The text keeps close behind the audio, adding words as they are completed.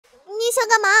想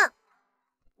干嘛？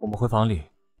我们回房里，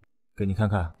给你看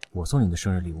看我送你的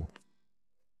生日礼物。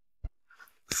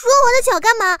说我的脚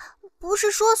干嘛？不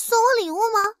是说送我礼物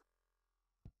吗？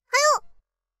还有，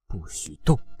不许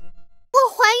动！我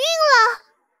怀孕了。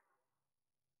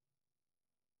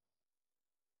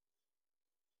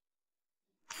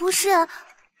不是，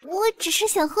我只是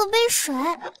想喝杯水。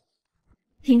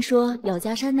听说姚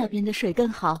家山那边的水更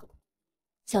好，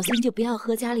小心就不要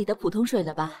喝家里的普通水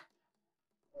了吧。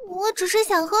我只是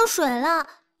想喝水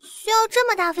了，需要这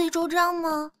么大费周章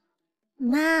吗？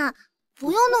妈，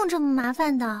不用弄这么麻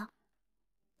烦的。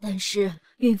但是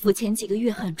孕妇前几个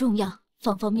月很重要，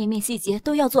方方面面细节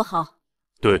都要做好。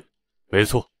对，没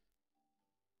错。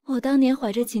我当年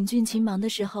怀着秦俊秦芒的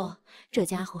时候，这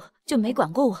家伙就没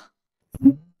管过我。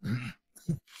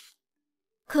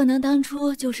可能当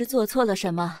初就是做错了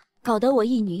什么，搞得我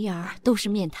一女儿都是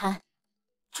面瘫。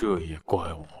这也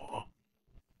怪我？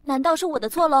难道是我的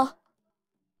错喽？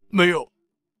没有，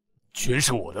全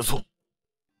是我的错。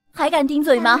还敢顶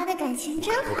嘴吗？他的感情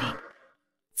真好。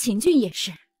秦俊也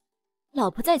是，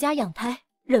老婆在家养胎，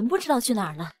人不知道去哪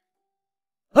儿了。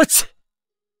阿嚏！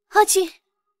阿青，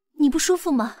你不舒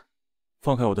服吗？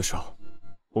放开我的手，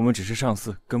我们只是上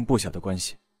司跟部下的关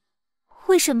系。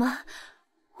为什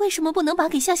么不能把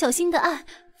给夏小星的爱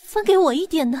分给我一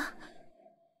点呢？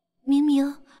明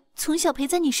明从小陪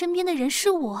在你身边的人是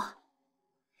我，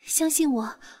相信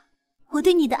我，我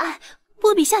对你的爱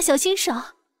不比夏小星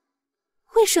少。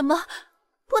为什么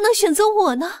不能选择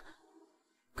我呢？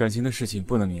感情的事情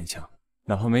不能勉强，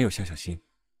哪怕没有夏小星，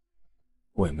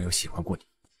我也没有喜欢过你。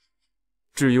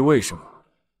至于为什么，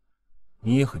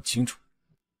你也很清楚。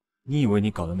你以为你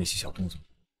搞的那些小动作，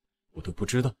我都不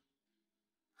知道？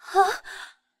啊！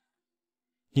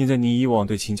念在你以往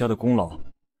对秦家的功劳，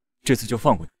这次就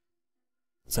放过你。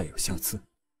再有下次，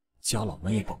家老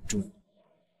们也保不住你。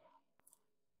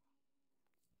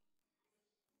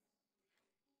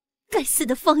该死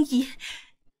的方姨，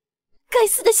该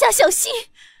死的夏小星！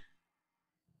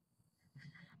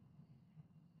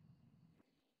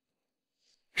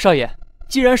少爷，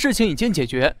既然事情已经解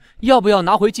决，要不要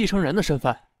拿回继承人的身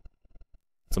份？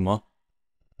怎么，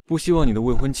不希望你的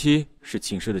未婚妻是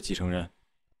秦氏的继承人？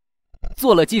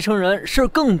做了继承人，事儿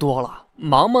更多了，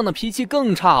芒芒的脾气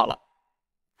更差了。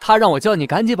他让我叫你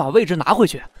赶紧把位置拿回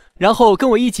去，然后跟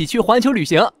我一起去环球旅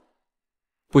行。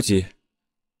不急，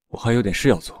我还有点事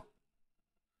要做，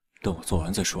等我做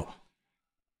完再说吧。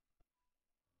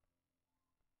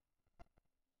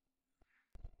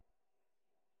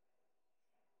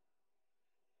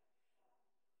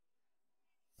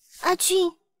阿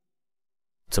俊，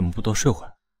怎么不多睡会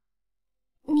儿？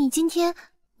你今天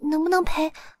能不能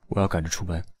陪？我要赶着出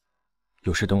门，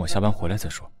有事等我下班回来再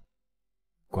说。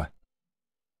乖。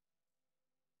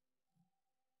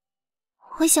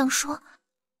我想说，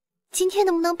今天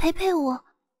能不能陪陪我？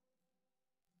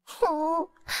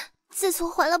自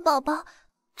从怀了宝宝，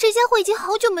这家伙已经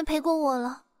好久没陪过我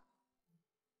了。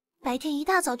白天一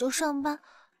大早就上班，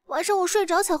晚上我睡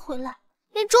着才回来，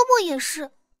连周末也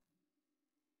是。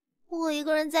我一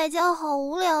个人在家好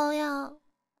无聊呀。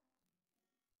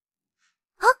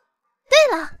啊，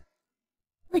对了，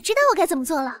我知道我该怎么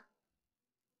做了。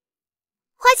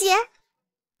花姐，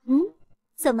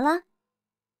怎么了？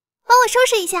帮我收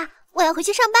拾一下，我要回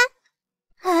去上班。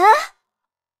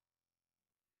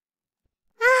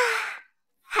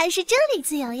还是这里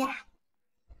自由呀。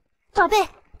宝贝，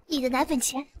你的奶粉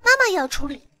钱妈妈也要处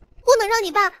理，不能让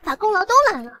你爸把功劳都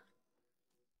揽了。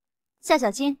夏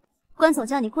小青，关总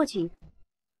叫你过去。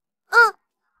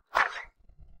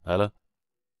来了。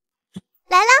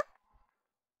来了，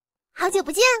好久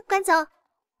不见，关总。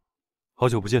好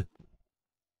久不见。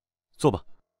坐吧。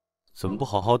怎么不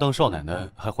好好当少奶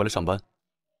奶，还回来上班？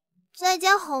在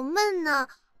家好闷呢，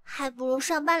还不如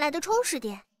上班来的充实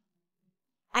点。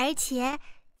而且，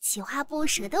企划部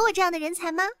舍得我这样的人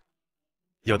才吗？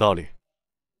有道理。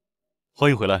欢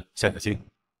迎回来，夏小青。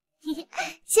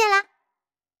谢啦。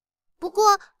不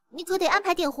过你可得安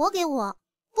排点活给我，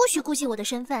不许顾忌我的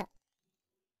身份。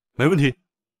没问题。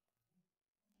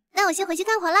那我先回去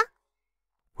干活啦。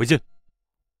回见。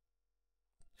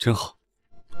真好，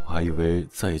我还以为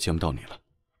再也见不到你了。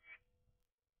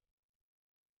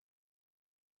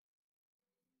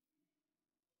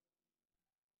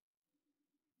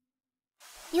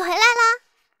你回来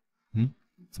啦？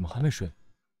怎么还没睡？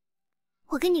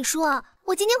我跟你说，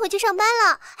我今天回去上班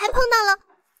了，还碰到了。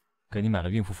给你买了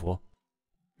孕妇服，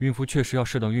孕妇确实要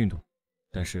适当运动，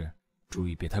但是注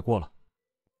意别太过了，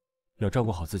要照顾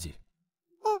好自己。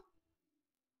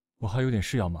我还有点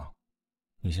事要忙，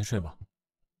你先睡吧。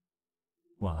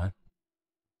晚安。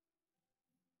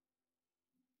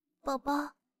宝宝，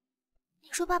你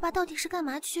你说爸爸到底是干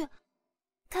嘛去？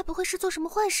该不会是做什么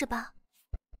坏事吧？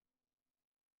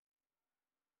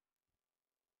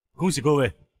恭喜各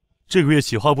位，这个月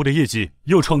企划部的业绩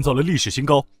又创造了历史新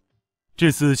高。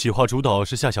这次企划主导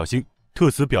是夏小星，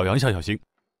特此表扬夏小星。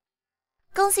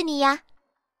恭喜你呀！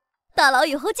大佬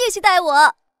以后继续带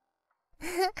我。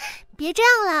别这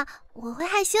样啦，我会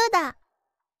害羞的。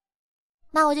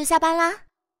那我就下班啦。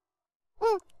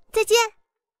再见。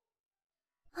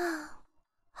啊，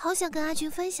好想跟阿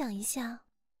群分享一下，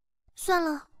算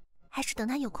了，还是等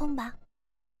他有空吧。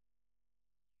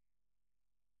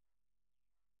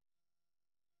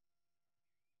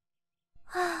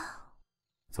啊，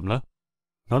怎么了？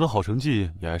拿到好成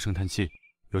绩也唉声叹气，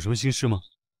有什么心事吗？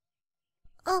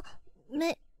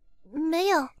没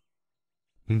有。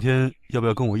明天要不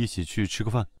要跟我一起去吃个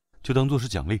饭，就当做是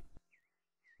奖励？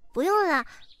不用啦，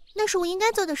那是我应该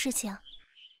做的事情。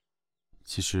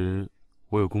其实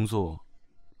我有工作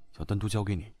要单独交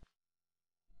给你。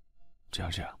这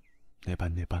样，那般。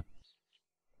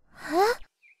啊？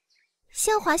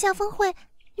像华夏峰会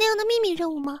那样的秘密任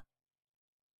务吗？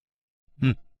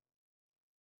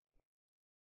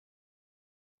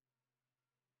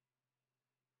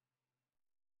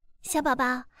小宝宝，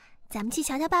咱们去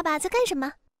瞧瞧爸爸在干什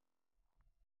么。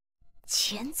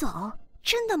钱总，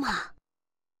真的吗？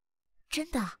真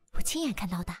的，我亲眼看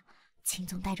到的。秦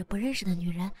总带着不认识的女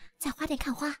人在花店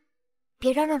看花，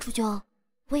别嚷嚷出去哦，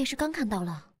我也是刚看到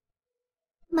了。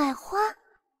买花？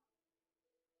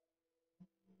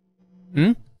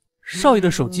少爷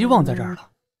的手机忘在这儿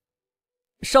了。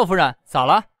少夫人，咋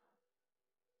了？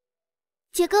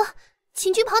杰哥，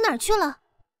秦军跑哪儿去了？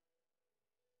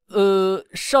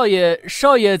少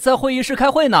爷在会议室开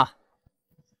会呢。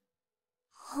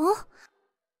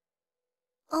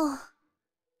哦，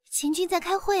秦军在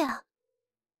开会啊，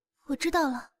我知道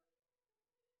了。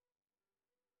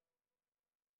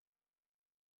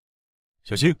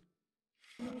小星，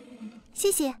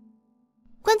谢谢。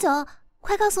关总，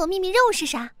快告诉我秘密任务是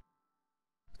啥？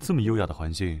这么优雅的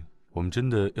环境，我们真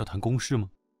的要谈公事吗？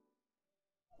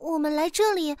我们来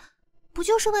这里不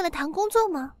就是为了谈工作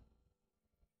吗？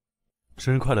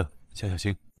生日快乐，夏小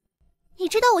星。你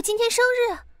知道我今天生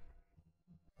日？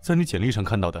在你简历上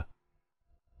看到的。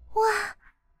哇，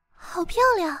好漂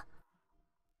亮！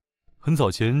很早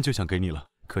前就想给你了，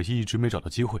可惜一直没找到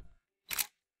机会。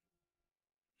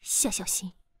夏小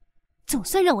星，总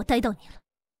算让我逮到你了。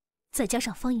再加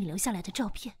上方颖留下来的照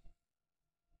片，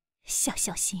夏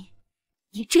小星，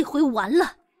你这回完了！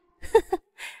呵呵。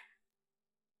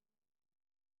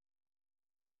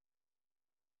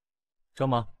张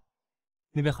妈，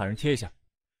那边喊人贴一下。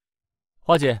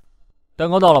花姐，蛋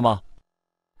糕到了吗？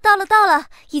到了，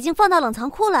已经放到冷藏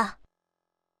库了。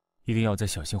一定要在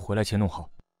小星回来前弄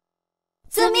好。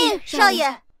遵命，少爷。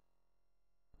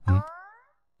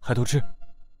还偷吃，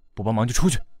不帮忙就出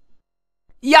去。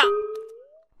呀，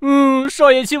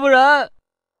少爷欺负人。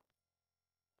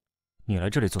你来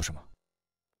这里做什么？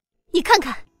你看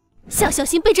看，夏小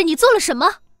星背着你做了什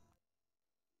么？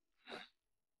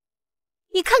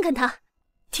你看看他，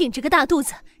挺着个大肚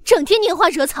子，整天拈花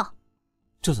惹草。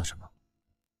这算什么？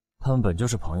他们本就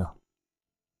是朋友。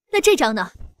那这张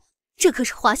呢？这可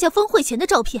是华夏峰会前的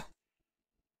照片。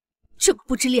这么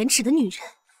不知廉耻的女人，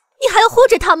你还要护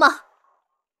着她吗？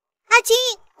阿金，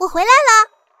我回来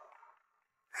了。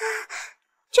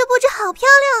这布置好漂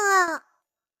亮啊！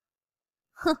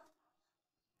哼，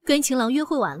跟情郎约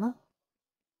会完了。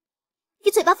你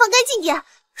嘴巴放干净点，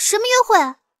什么约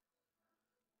会？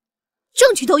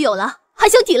证据都有了，还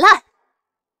想抵赖？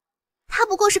他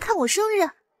不过是看我生日，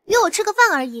约我吃个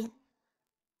饭而已。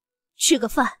吃个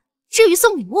饭，至于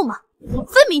送礼物吗？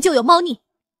分明就有猫腻。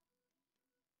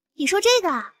你说这个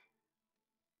啊？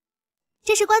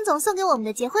这是关总送给我们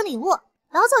的结婚礼物，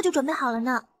老早就准备好了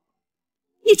呢。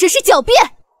你只是狡辩！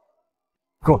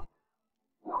够了，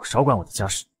以后少管我的家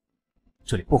事，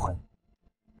这里不欢迎。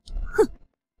哼！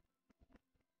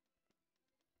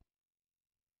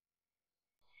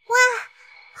哇，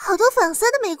好多粉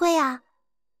色的玫瑰啊！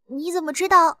你怎么知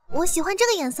道我喜欢这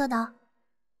个颜色的？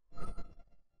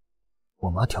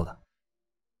我妈挑的。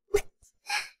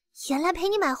原来陪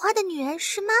你买花的女人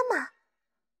是妈妈。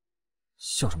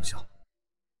笑什么笑？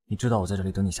你知道我在这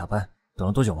里等你下班等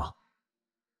了多久吗？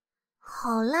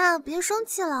好啦，别生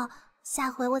气了，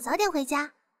下回我早点回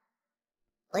家。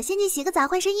我先去洗个澡，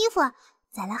换身衣服，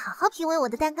再来好好品味我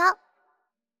的蛋糕。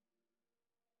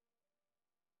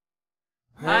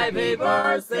Happy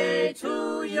birthday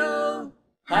to you,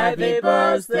 Happy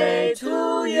birthday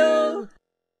to you,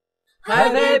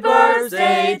 Happy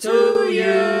birthday to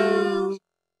you。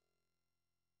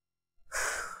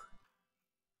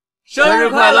生日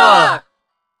快乐！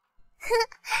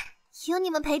有你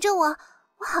们陪着我，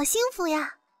我好幸福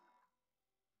呀！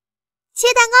切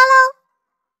蛋糕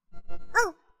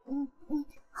喽！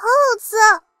好好吃。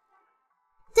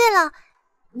对了，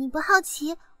你不好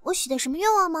奇我许的什么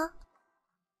愿望吗？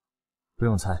不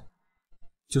用猜，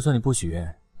就算你不许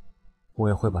愿，我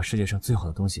也会把世界上最好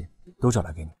的东西都找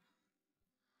来给你。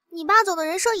你爸总的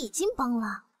人设已经崩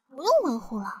了，不用维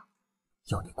护了。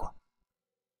要你管。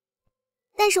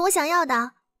但是我想要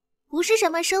的不是什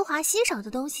么奢华稀少的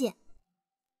东西。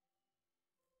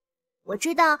我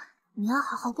知道你要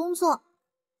好好工作，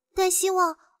但希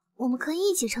望我们可以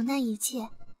一起承担一切，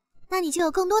那你就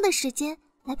有更多的时间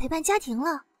来陪伴家庭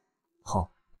了。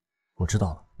好，我知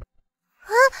道了。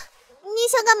啊，你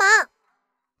想干嘛？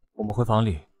我们回房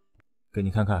里，给你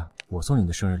看看我送你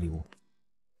的生日礼物。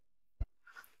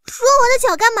说我的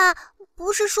脚干嘛？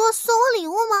不是说送我礼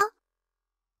物吗？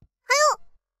还有，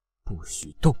不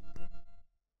许动！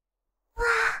哇，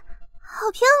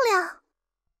好漂亮！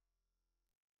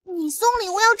你送礼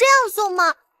物要这样送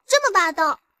吗？这么霸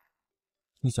道？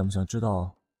你想不想知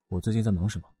道我最近在忙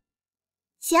什么？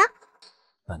想。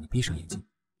那你闭上眼睛。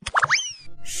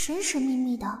神神秘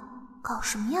秘的，搞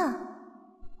什么呀？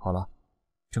好了，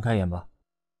睁开眼吧。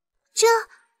这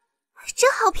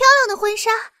好漂亮的婚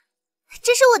纱，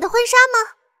这是我的婚纱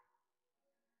吗？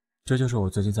这就是我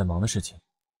最近在忙的事情，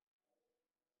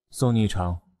送你一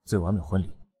场最完美婚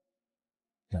礼，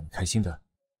让你开心的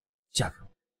嫁给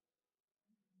我。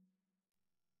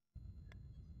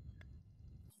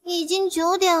已经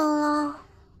9点了。啊！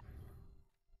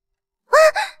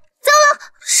糟了，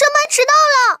上班迟到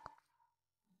了。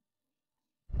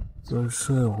再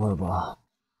睡会儿吧，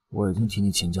我已经替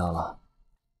你请假了，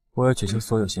我也取消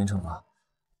所有行程了。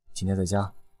今天在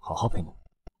家好好陪你。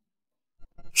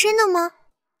真的吗？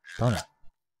当然。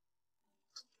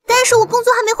但是我工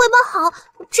作还没汇报好，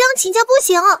这样请假不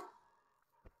行。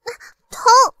疼。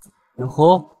哟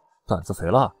吼，胆子肥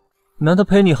了，难得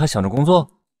陪你还想着工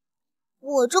作？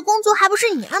我这工作还不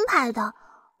是你安排的，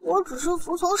我只是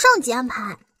服从上级安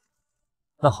排。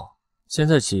那好，现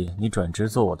在起你转职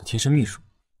做我的贴身秘书，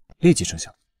立即生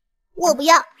效。我不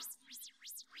要。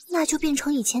那就变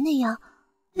成以前那样，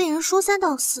被人说3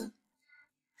道4。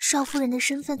少夫人的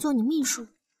身份做你秘书，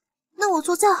那我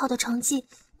做再好的成绩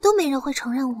都没人会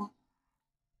承认我。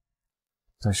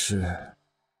但是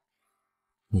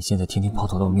你现在天天抛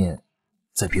头露面，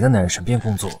在别的男人身边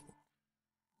工作。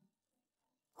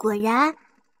果然，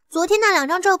昨天那2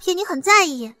张照片你很在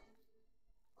意。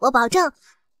我保证，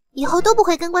以后都不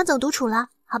会跟官总独处了，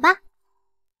好吧？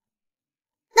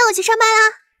那我去上班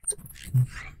啦。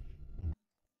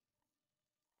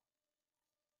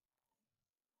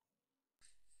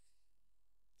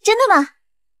真的吗？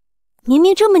明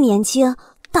明这么年轻，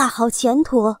大好前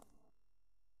途。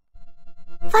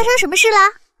发生什么事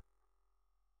啦？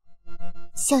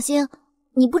小星，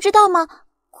你不知道吗？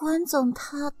关总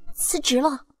他辞职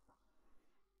了。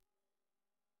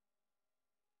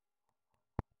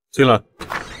进来。关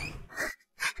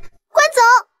总，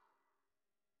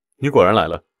你果然来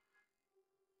了。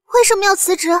为什么要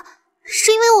辞职？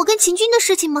是因为我跟秦军的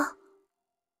事情吗？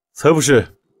才不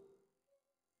是，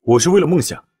我是为了梦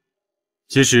想。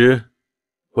其实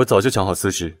我早就想好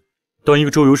辞职，当一个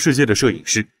周游世界的摄影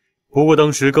师。不过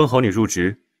当时刚好你入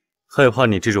职，害怕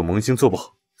你这种萌新做不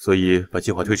好，所以把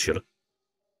计划推迟了。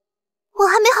我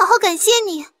还没好好感谢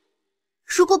你，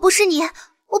如果不是你，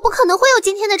我不可能会有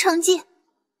今天的成绩。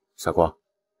傻瓜，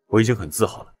我已经很自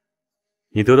豪了，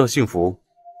你得到幸福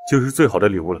就是最好的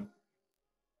礼物了。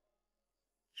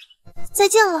再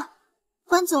见了，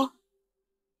关总。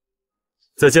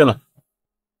再见了，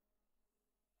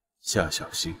夏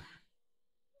小星，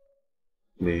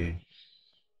你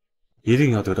一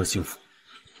定要得到幸福。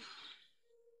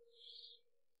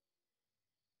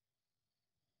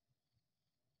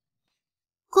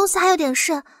公司还有点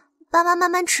事，爸妈慢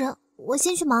慢吃，我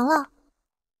先去忙了。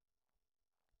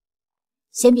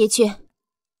先别去，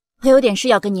我有点事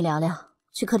要跟你聊聊，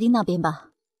去客厅那边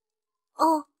吧。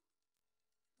哦，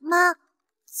妈，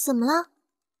怎么了？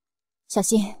小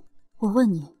新，我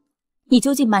问你，你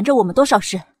究竟瞒着我们多少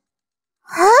事？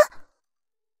啊？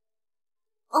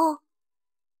哦，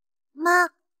妈，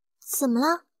怎么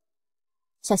了？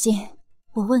小新，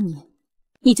我问你，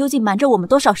你究竟瞒着我们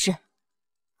多少事？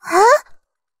啊？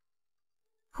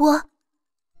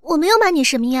我没有瞒你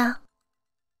什么呀？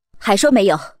还说没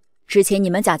有？之前你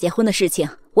们假结婚的事情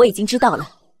我已经知道了。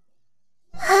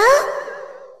啊？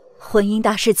婚姻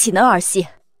大事岂能儿戏？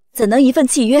怎能一份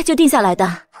契约就定下来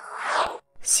的？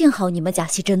幸好你们假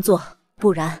戏真做，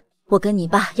不然我跟你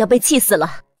爸要被气死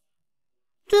了。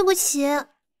对不起，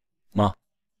妈，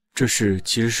这事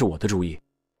其实是我的主意，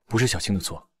不是小青的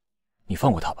错，你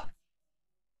放过她吧。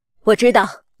我知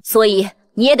道，所以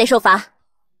你也得受罚，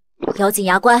咬紧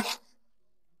牙关，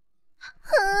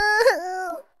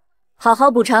好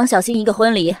好补偿小新一个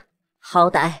婚礼。好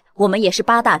歹我们也是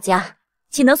8大家，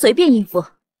岂能随便应付？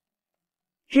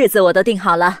日子我都定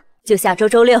好了，就下周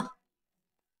周六。啊，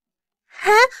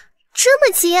这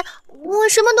么急，我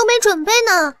什么都没准备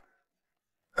呢。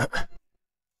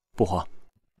不慌，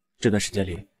这段时间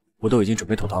里我都已经准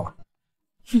备妥当了。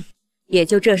哼，也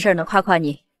就这事儿能夸夸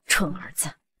你，蠢儿子。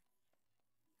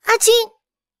阿金，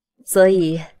所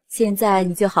以现在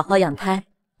你就好好养胎，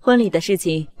婚礼的事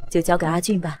情就交给阿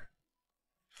俊吧。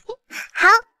好。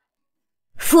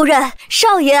夫人，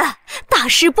少爷，大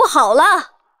事不好了！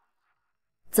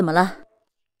怎么了？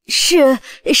是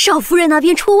少夫人那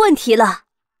边出问题了。啊？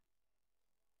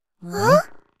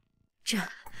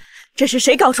这是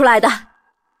谁搞出来的？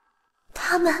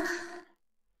他们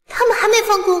还没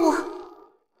放过我。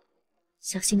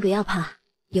小心不要怕，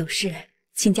有事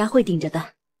亲家会盯着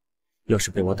的。要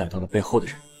是被我逮到了背后的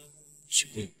人，决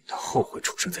定他后悔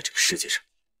出生在这个世界上。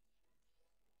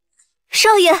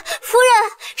少爷，夫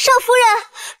人，少夫人，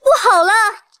不好了！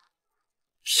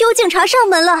有警察上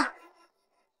门了。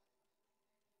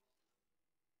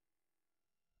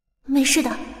没事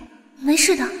的，没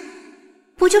事的，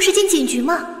不就是进警局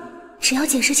吗？只要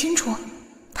解释清楚，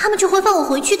他们就会放我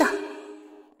回去的。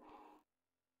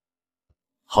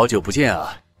好久不见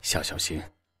啊，夏小星。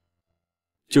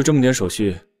就这么点手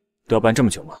续，都要办这么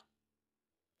久吗？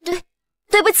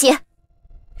对不起，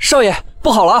少爷，不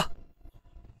好了！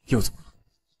又怎么了？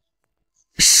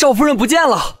少夫人不见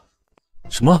了！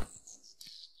什么？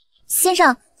先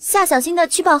生，夏小星的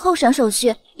取保候审手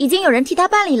续已经有人替他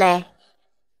办理嘞。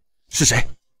是谁？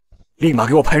立马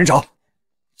给我派人找！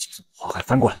就算花海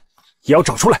翻过来，也要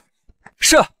找出来。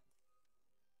是。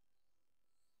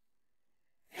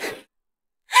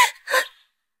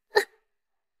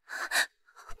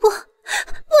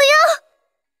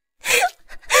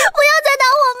不要再打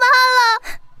我妈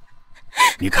了！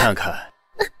你看看，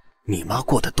你妈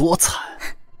过得多惨！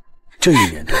这1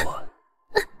年多，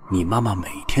你妈妈每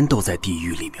天都在地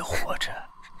狱里面活着，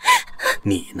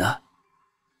你呢，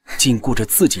竟顾着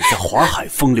自己在华海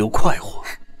风流快活，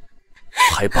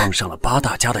还傍上了8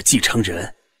大家的继承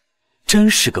人，真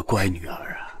是个乖女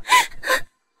儿啊！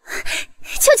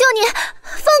求求你，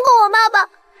放过我妈吧！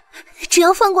只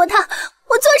要放过她，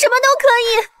我做什么都可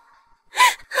以。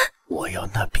我要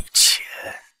那笔钱。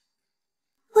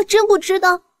我真不知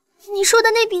道你说的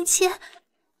那笔钱。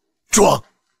装，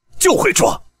就会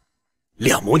装，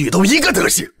两母女都一个德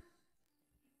行。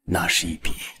那是一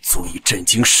笔足以震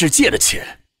惊世界的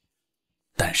钱，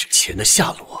但是钱的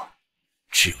下落，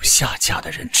只有下嫁的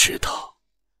人知道。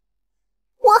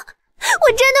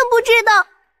我真的不知道，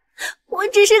我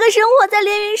只是个生活在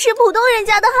连云市普通人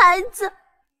家的孩子。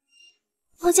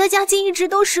我家家境一直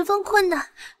都十分困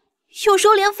难，有时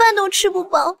候连饭都吃不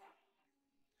饱。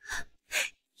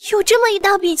有这么一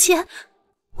大笔钱，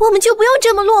我们就不用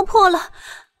这么落魄了。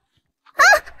啊！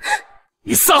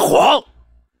你撒谎！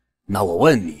那我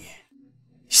问你，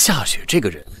夏雪这个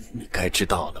人，你该知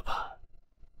道了吧？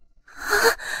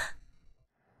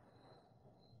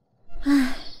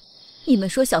唉，你们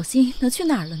说小新能去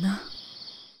哪儿了呢？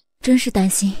真是担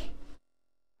心。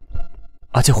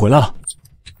阿姐回来了，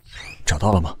找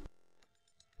到了吗？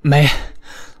没，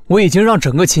我已经让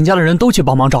整个秦家的人都去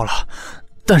帮忙找了，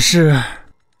但是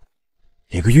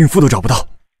连个孕妇都找不到，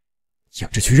养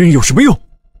这群人有什么用？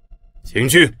秦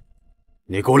剧，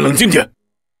你给我冷静点！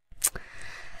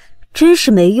真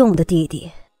是没用的弟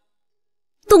弟，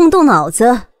动动脑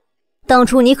子，当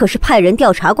初你可是派人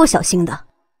调查过小新的，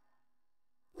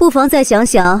不妨再想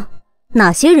想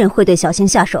哪些人会对小新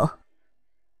下手。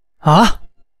啊？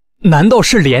难道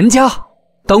是连家？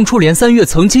当初连3月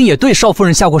曾经也对少夫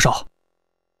人下过手，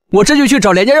我这就去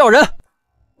找连家要人。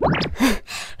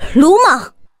鲁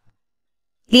莽！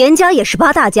连家也是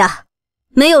8大家，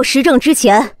没有实证之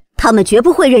前，他们绝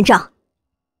不会认账。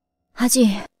阿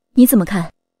俊，你怎么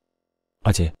看？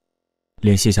阿姐，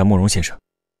联系一下慕容先生，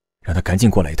让他赶紧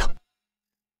过来一趟，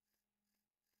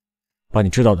把你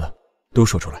知道的都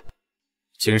说出来。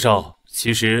秦少，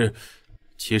其实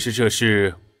这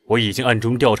事我已经暗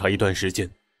中调查一段时间，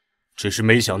只是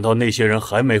没想到那些人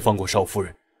还没放过少夫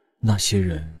人。那些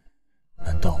人，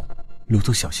难道掳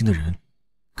走小新的人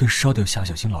跟烧掉夏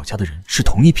小新老家的人是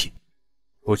同一批？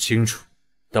不清楚，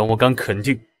但我敢肯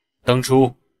定，当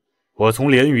初我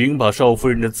从连云把少夫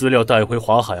人的资料带回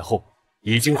华海后，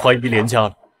已经怀疑连家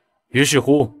了。于是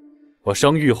乎，我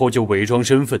伤愈后就伪装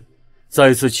身份，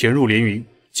再次潜入连云，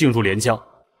进入连家。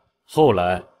后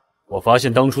来我发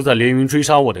现，当初在连云追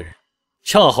杀我的人，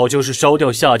恰好就是烧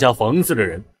掉夏家房子的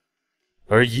人，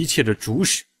而一切的主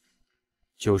使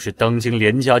就是当今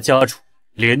连家家主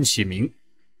连启明。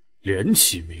连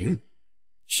启明，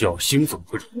小星怎么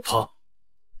会容他？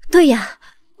对呀，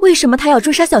为什么他要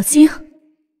追杀小星？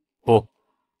不，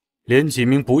连启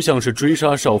明不像是追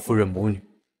杀少夫人母女，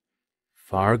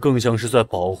反而更像是在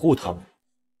保护他们。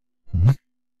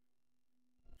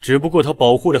只不过他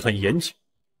保护得很严谨，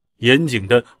严谨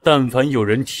的但凡有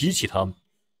人提起他们，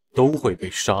都会被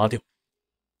杀掉。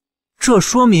这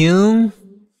说明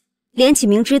连启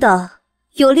明知道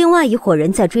有另外一伙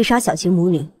人在追杀小星母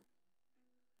女。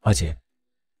阿姐，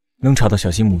能查到小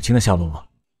星母亲的下落吗？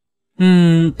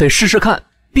得试试看，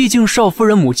毕竟少夫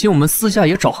人母亲我们私下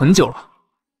也找很久了。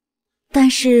但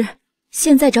是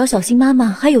现在找小星妈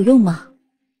妈还有用吗？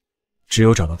只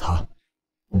有找到她，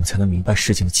我们才能明白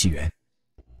事情的起源，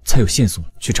才有线索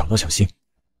去找到小星。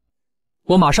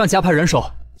我马上加派人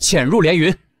手潜入连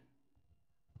云。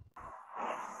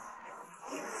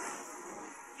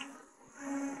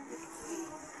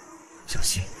小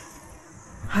星，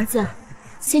儿子，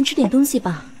先吃点东西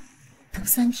吧，都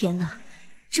3天了，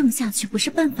这么下去不是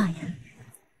办法呀。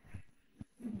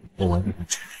我完全不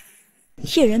知。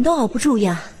野人都熬不住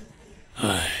呀。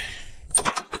唉，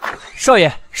少爷，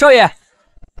少爷，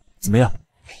怎么样？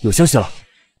有消息了？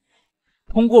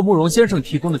通过慕容先生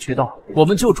提供的渠道，我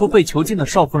们救出被囚禁的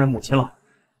少夫人母亲了。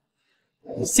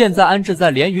现在安置在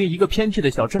连云一个偏僻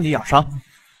的小镇里养伤。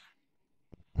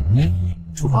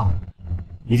出发，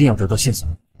一定要得到线索。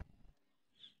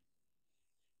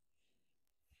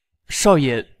少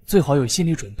爷最好有心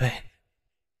理准备，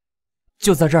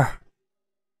就在这儿。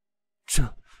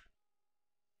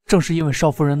正是因为少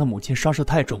夫人的母亲伤势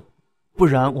太重，不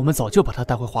然我们早就把她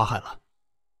带回华海了。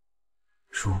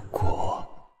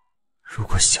如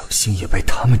果小星也被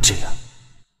他们这样，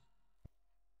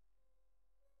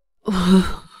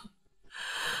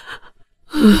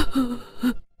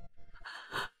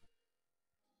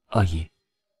阿姨，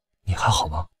你还好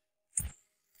吗？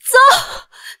走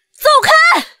开！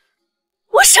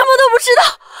我什么都不知道，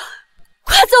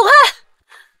快走开！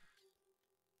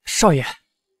少爷，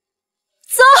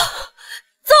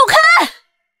走开！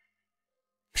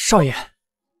少爷，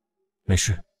没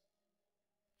事。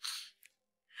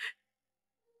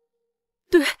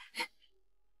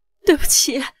对不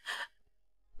起，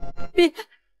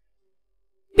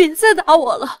别再打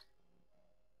我了。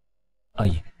阿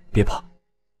姨，别怕，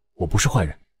我不是坏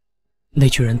人。那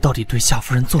群人到底对夏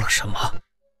夫人做了什么？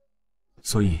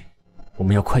所以我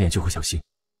们要快点救回小星，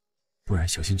不然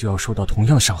小星就要受到同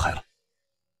样的伤害了。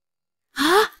啊，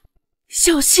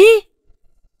小星？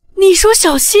你说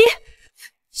小星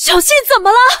怎么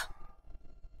了？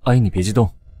阿姨，你别激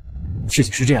动，事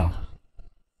情是这样的。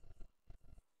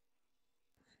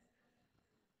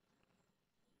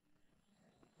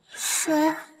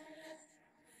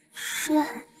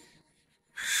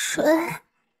水，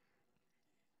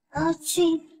阿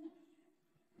静，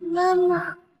妈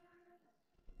妈。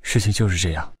事情就是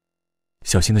这样，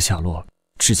小星的下落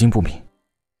至今不明。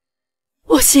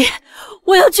不行，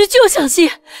我要去救小星，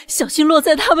小星落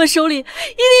在他们手里，一定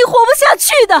活不下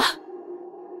去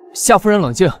的。夏夫人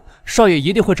冷静，少爷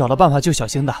一定会找到办法救小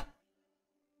星的。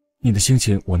你的心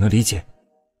情我能理解，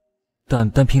但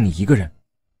单凭你一个人，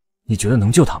你觉得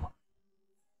能救他吗？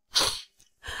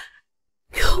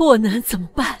可我能怎么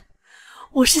办？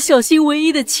我是小星唯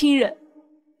一的亲人，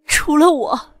除了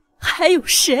我还有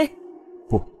谁？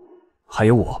不，还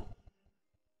有我。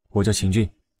我叫秦俊，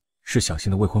是小星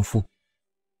的未婚夫，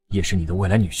也是你的未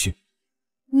来女婿。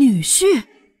女婿？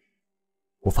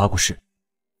我发过誓，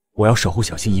我要守护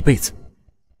小星一辈子，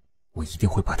我一定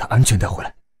会把她安全带回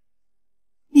来。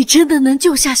你真的能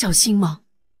救下小星吗？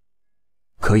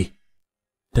可以，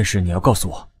但是你要告诉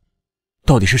我，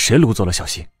到底是谁掳走了小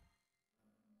星？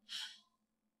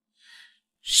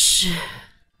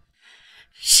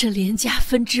是连家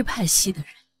分支派系的人。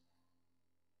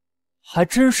还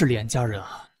真是连家人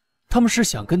啊！他们是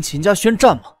想跟秦家宣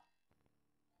战吗？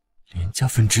连家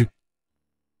分支？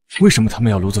为什么他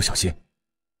们要掳走小星？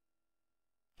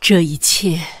这一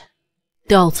切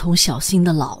都要从小星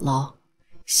的姥姥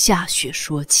夏雪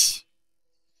说起。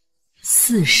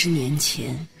40年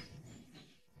前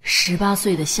，18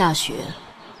岁的夏雪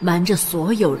瞒着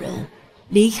所有人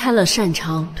离开了擅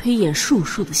长推演术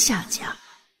数的夏家，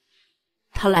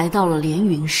他来到了连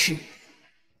云市。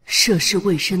涉世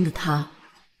未深的他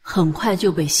很快就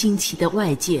被新奇的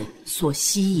外界所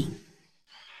吸引，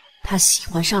他喜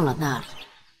欢上了那里，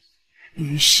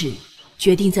于是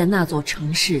决定在那座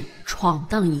城市闯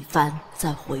荡一番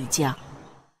再回家。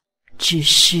只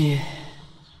是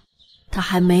他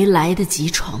还没来得及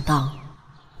闯荡，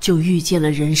就遇见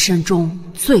了人生中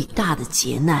最大的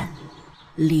劫难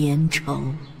——连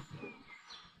城。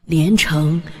连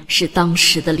城是当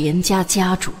时的连家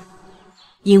家主，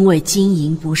因为经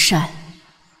营不善，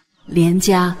连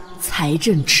家财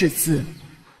政赤字，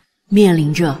面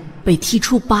临着被踢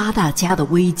出8大家的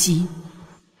危机。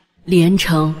连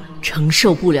城承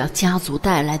受不了家族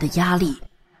带来的压力，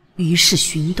于是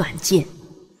寻短见。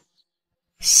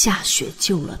夏雪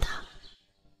救了他。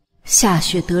夏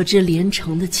雪得知连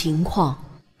城的情况，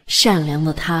善良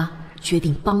的他决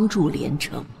定帮助连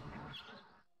城。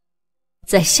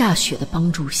在夏雪的帮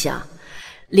助下，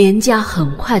连家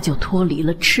很快就脱离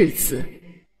了赤字，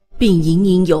并隐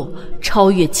隐有超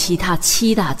越其他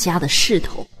7大家的势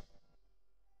头。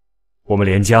我们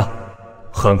连家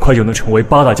很快就能成为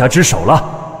8大家之首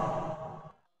了。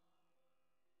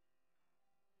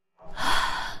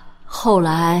后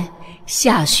来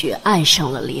夏雪爱上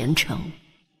了连城，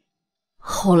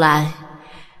后来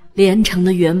连城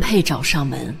的原配找上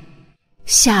门，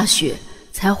夏雪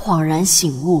才恍然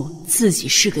醒悟自己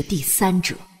是个第三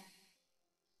者。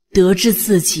得知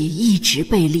自己一直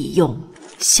被利用，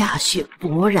夏雪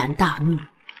勃然大怒。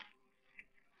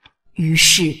于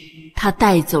是他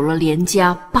带走了连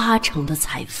家80%的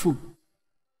财富。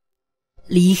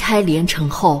离开连城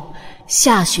后，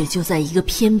夏雪就在一个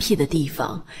偏僻的地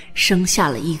方生下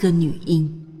了一个女婴。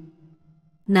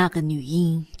那个女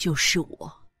婴就是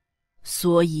我，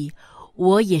所以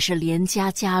我也是连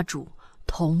家家主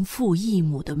同父异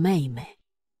母的妹妹。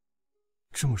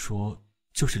这么说，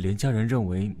就是连家人认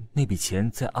为那笔钱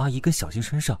在阿姨跟小新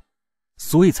身上，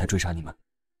所以才追杀你们。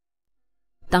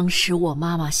当时我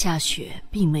妈妈夏雪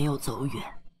并没有走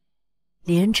远，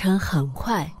连城很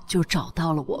快就找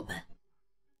到了我们。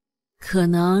可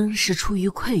能是出于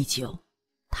愧疚，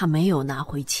他没有拿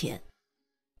回钱，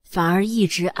反而一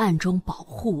直暗中保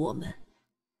护我们。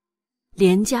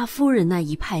连家夫人那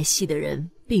一派系的人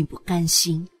并不甘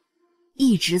心，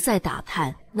一直在打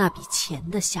探那笔钱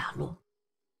的下落。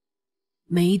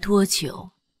没多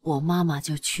久，我妈妈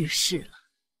就去世了，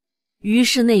于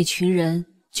是那群人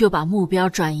就把目标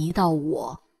转移到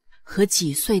我和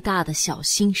几岁大的小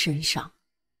新身上。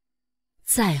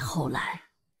再后来，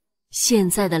现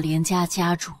在的连家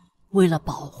家主为了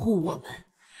保护我们，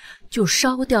就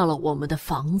烧掉了我们的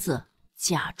房子，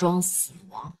假装死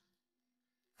亡。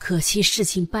可惜事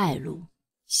情败露，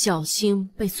小新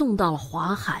被送到了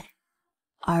华海，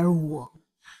而我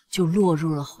就落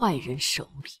入了坏人手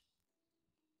里。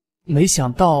没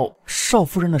想到少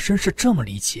夫人的身世这么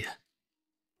离奇。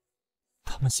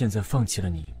他们现在放弃了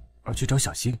你，而去找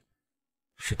小新，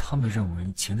是他们认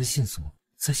为钱的线索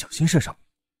在小新身上。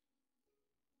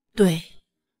对，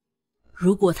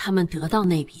如果他们得到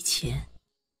那笔钱，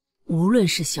无论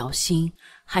是小新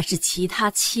还是其他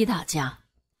7大家，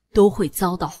都会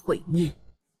遭到毁灭。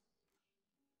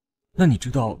那你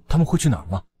知道他们会去哪儿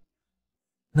吗？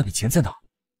那笔钱在哪儿？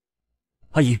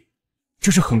阿姨，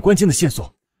这是很关键的线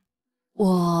索。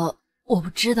我不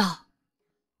知道，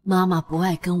妈妈不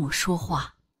爱跟我说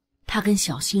话，她跟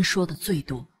小新说的最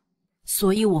多，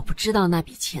所以我不知道那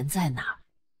笔钱在哪。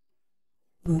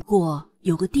不过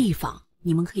有个地方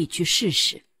你们可以去试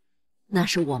试，那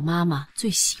是我妈妈最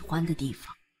喜欢的地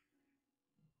方。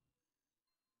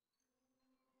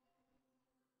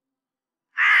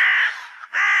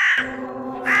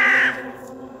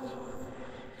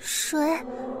水，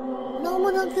能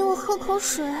不能给我喝口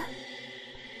水？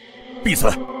闭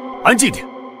嘴，安静点。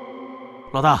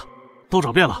老大，都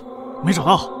找遍了，没找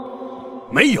到。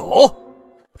没有？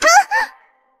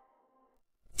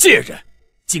贱人，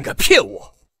竟敢骗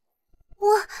我！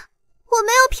我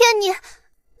没有骗你，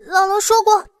姥姥说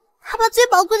过，她把最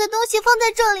宝贵的东西放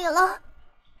在这里了。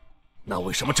那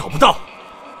为什么找不到？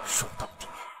说到底，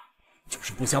就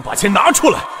是不想把钱拿出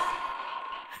来。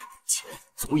钱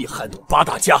足以撼动8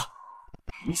大家，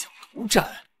你想独占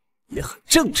也很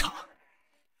正常。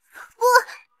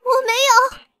我没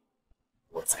有。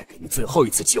我再给你最后一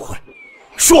次机会，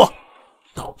说，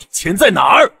到底钱在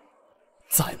哪儿？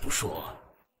再不说，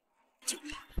就把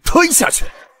你推下去。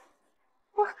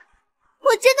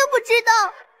我真的不知道。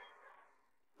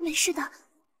没事的，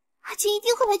阿青一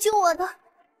定会来救我的。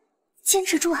坚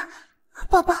持住啊，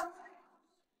宝宝。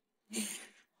你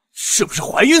是不是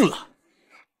怀孕了？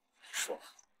说，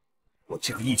我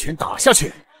这样一拳打下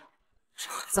去，这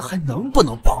孩子还能不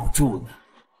能保住呢？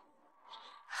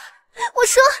我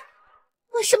说，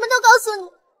我什么都告诉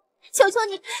你，求求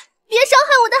你，别伤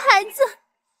害我的孩子。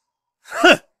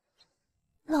哼！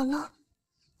姥姥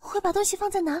会把东西放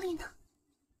在哪里呢？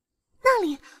那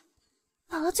里，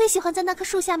姥姥最喜欢在那棵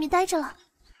树下面待着了。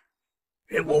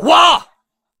给我挖！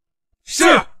是。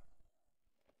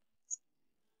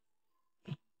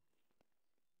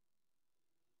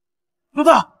老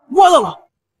大，挖到了，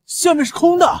下面是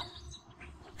空的。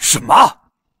什么？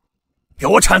给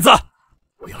我铲子，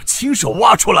我要亲手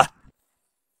挖出来。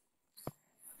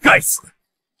该死，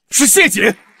是陷阱！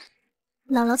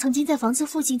姥姥曾经在房子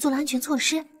附近做了安全措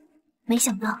施，没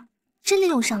想到真利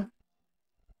用上了。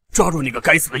抓住那个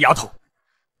该死的丫头，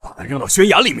把她扔到悬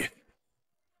崖里面！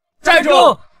站住！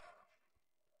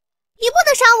你不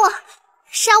能杀我！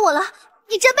杀我了，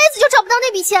你这辈子就找不到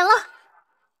那笔钱了。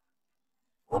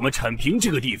我们铲平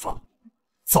这个地方，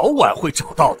早晚会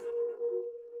找到的。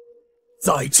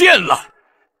再见了。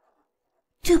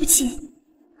对不起，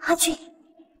阿俊，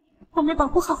我没保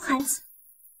护好孩子。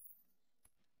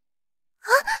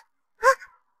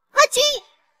阿俊！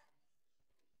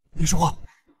别说话，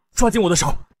抓紧我的手。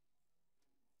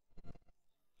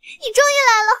你终于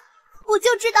来了，我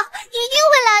就知道你一定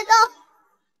会来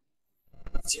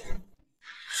的。姐，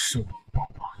是我宝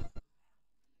宝。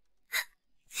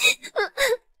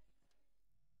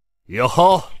哟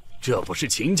呵，这不是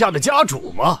秦家的家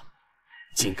主吗？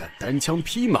竟敢单枪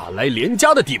匹马来连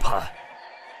家的地盘，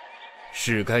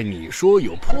是该你说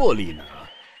有魄力呢，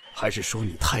还是说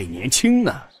你太年轻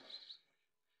呢？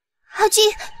阿俊，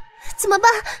怎么办？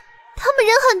他们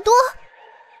人很多。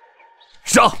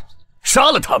杀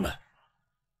了他们！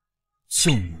就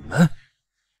你们？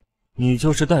你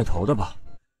就是带头的吧？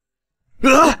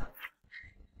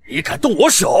你敢动我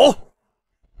手？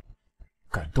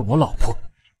敢动我老婆，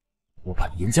我把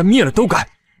连家灭了都敢！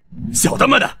小的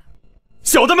们呢？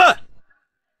小的们，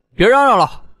别嚷嚷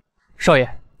了，少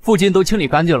爷，附近都清理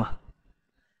干净了，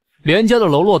连家的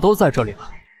喽啰都在这里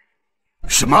了。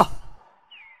什么？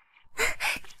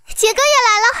杰哥也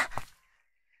来了。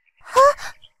啊？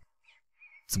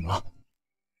怎么了？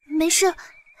没事，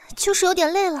就是有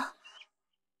点累了。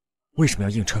为什么要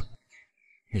硬撑？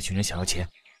那群人想要钱，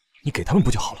你给他们不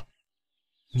就好了？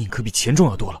命可比钱重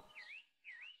要多了。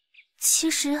其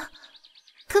实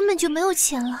根本就没有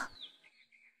钱了。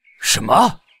什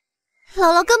么？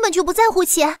姥姥根本就不在乎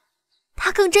钱，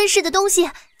她更珍视的东西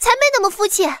才没那么肤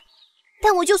浅。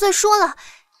但我就算说了，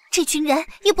这群人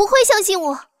也不会相信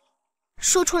我，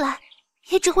说出来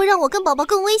也只会让我跟宝宝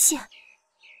更危险。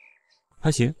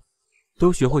还行，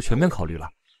都学会全面考虑了。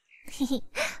嘿嘿，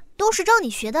都是照你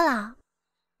学的啦。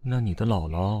那你的姥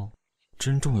姥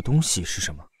珍重的东西是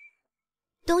什么？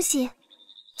东西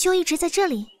就一直在这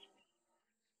里，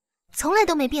从来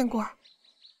都没变过。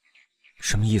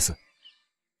什么意思？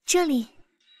这里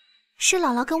是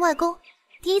姥姥跟外公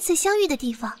第一次相遇的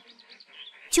地方。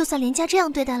就算连家这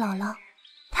样对待姥姥，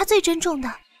她最珍重的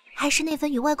还是那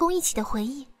份与外公一起的回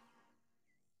忆。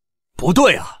不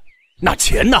对啊，那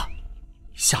钱呢？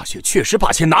夏雪确实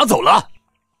把钱拿走了，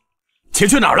钱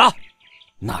去哪儿了？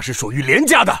那是属于连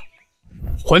家的。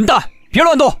混蛋，别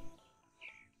乱动！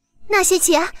那些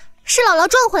钱是姥姥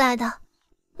赚回来的，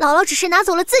姥姥只是拿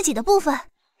走了自己的部分。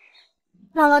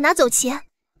姥姥拿走钱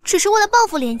只是为了报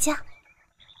复连家，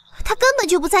她根本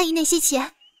就不在意那些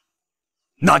钱。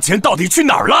那钱到底去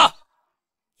哪儿了？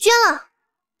捐了。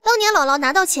当年姥姥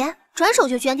拿到钱转手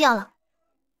就捐掉了。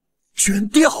捐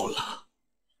掉了？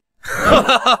哈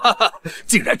哈哈哈！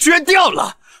竟然捐掉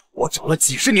了！我找了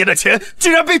几十年的钱，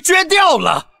竟然被捐掉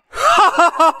了！哈哈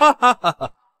哈哈哈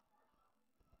哈！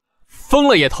疯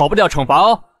了也逃不掉惩罚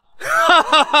哦！哈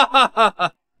哈哈哈哈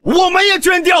哈！我们也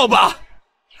捐掉吧！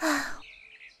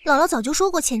姥姥早就说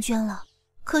过钱捐了，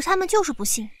可他们就是不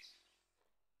信。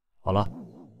好了，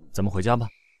咱们回家吧。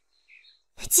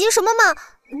急什么嘛？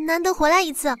难得回来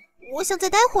一次，我想再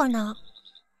待会儿呢。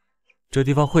这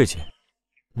地方晦气，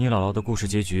你姥姥的故事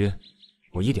结局，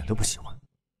我一点都不喜欢。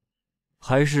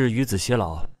还是与子偕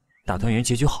老，大团圆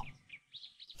结局好。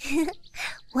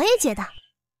我也觉得。啊，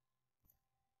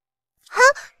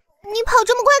你跑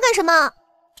这么快干什么？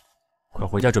快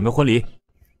回家准备婚礼，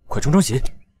快冲冲喜。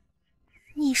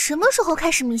你什么时候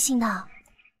开始迷信的？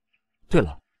对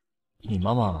了，你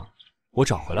妈妈我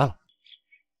找回来了，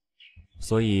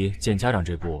所以见家长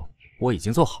这步我已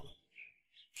经做好了。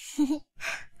嘿嘿，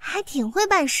还挺会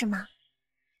办事嘛。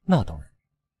那当然。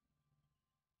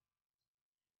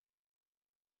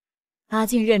阿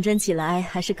俊认真起来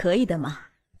还是可以的嘛，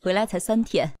回来才3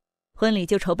天，婚礼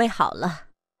就筹备好了。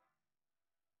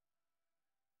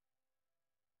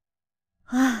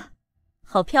啊，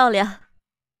好漂亮！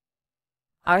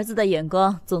儿子的眼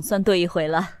光总算对一回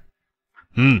了。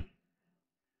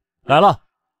来了，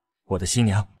我的新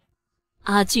娘。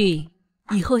阿俊，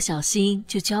以后小新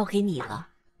就交给你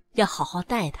了，要好好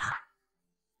带她。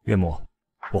岳母，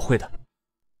我会的。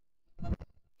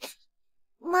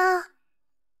妈，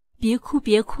别哭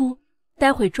别哭，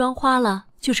待会妆花了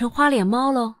就成花脸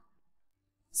猫喽。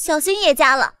小新也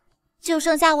嫁了，就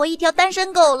剩下我一条单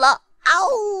身狗了。嗷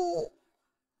呜！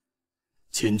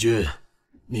秦君，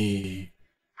你……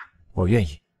我愿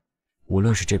意，无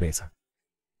论是这辈子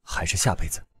还是下辈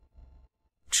子，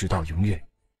直到永远。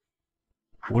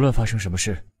无论发生什么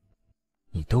事，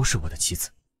你都是我的妻子。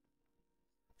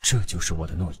这就是我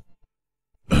的诺言。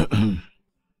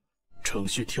程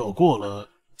序跳过了，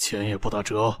钱也不打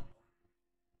折。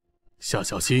夏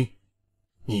小星，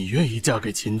你愿意嫁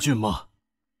给秦俊吗？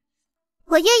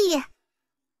我愿意。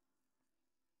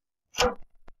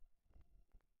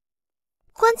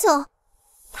关总，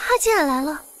他竟然来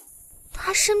了。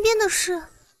他身边的是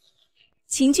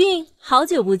秦俊，好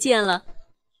久不见了。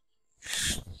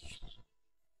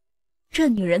这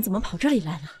女人怎么跑这里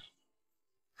来了？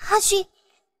阿俊，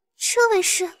这位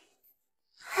是？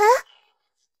啊，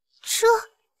这……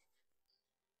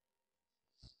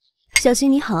小薰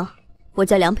你好，我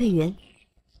叫梁佩云。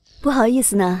不好意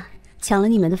思呢，抢了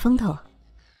你们的风头。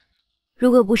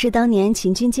如果不是当年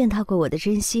秦军践踏过我的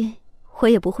真心，我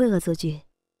也不会恶作剧。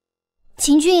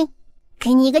秦军，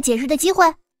给你一个解释的机会。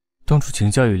当初秦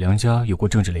家与梁家有过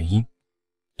政治联姻，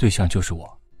对象就是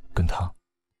我跟他。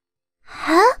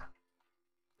啊？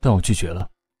但我拒绝了，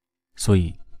所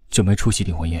以就没出席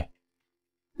订婚宴。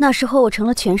那时候我成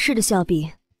了全市的笑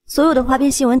柄，所有的花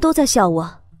边新闻都在笑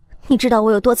我。你知道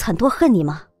我有多惨多恨你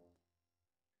吗？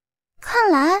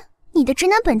看来你的直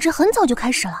男本质很早就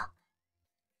开始了。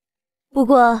不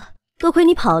过多亏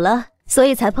你跑了，所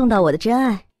以才碰到我的真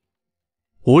爱。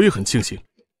我也很庆幸。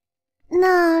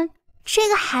那这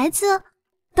个孩子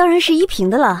当然是依萍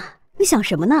的了，你想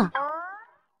什么呢？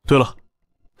对了，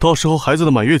到时候孩子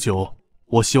的满月酒，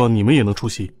我希望你们也能出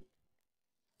席。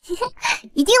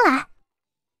一定来。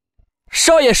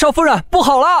少爷少夫人，不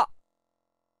好了！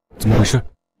怎么回事？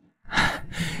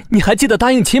你还记得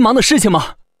答应秦芒的事情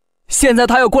吗？现在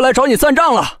他要过来找你算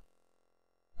账了。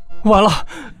完了，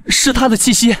是他的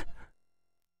气息。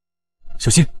小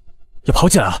心，要跑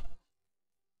起来了！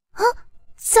啊，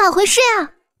咋回事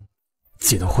呀？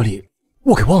姐的婚礼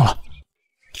我给忘了。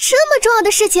这么重要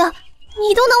的事情，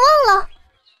你都能忘了？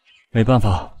没办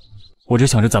法，我只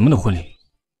想着咱们的婚礼。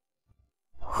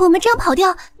我们这样跑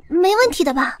掉没问题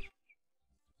的吧？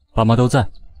爸妈都在，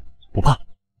不怕。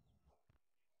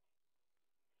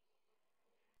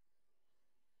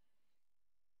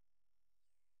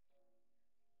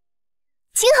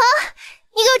秦河，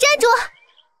你给我站住！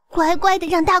乖乖的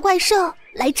让大怪兽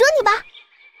来捉你吧。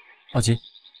阿吉，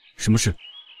什么事？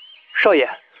少爷，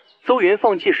邹云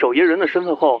放弃守夜人的身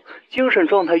份后，精神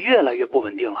状态越来越不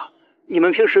稳定了。你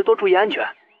们平时多注意安全。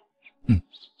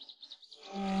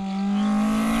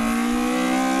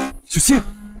小心，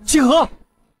清河！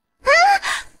啊！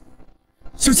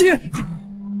小心！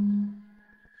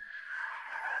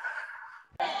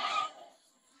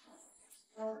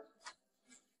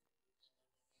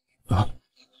啊！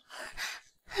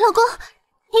老公，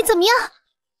你怎么样？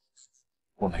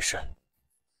我没事。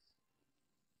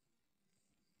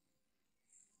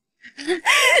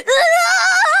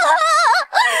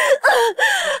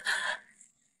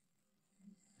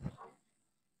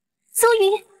邹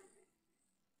云，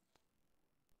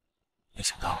没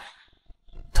想到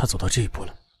他走到这一步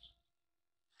了。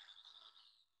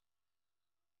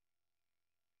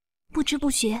不知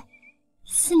不觉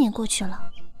4年过去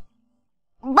了。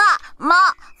爸妈，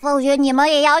放学你们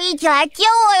也要一起来接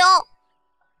我哟。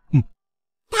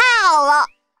太好了。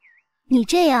你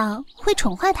这样会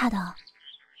宠坏他的。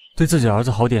对自己儿子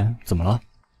好点，怎么了？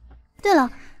对了，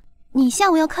你下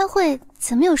午要开会，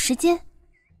怎么有时间？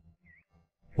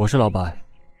我是老板，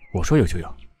我说有就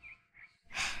有。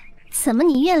怎么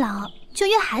你越老就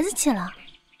越孩子气了？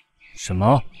什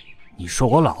么？你说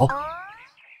我老？喂，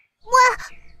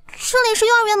这里是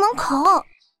幼儿园门口。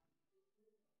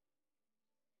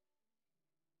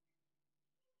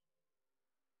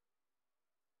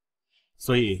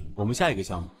所以我们下一个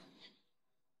项目。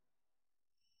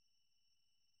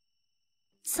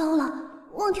糟了，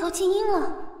忘调静音了。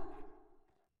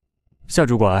夏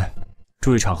主管，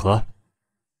注意场合，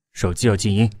手机要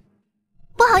静音。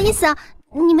不好意思啊，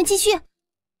你们继续。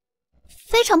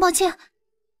非常抱歉。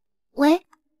喂，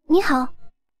你好。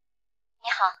你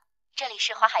好，这里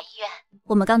是华海医院，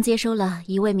我们刚接收了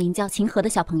一位名叫秦河的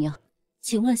小朋友，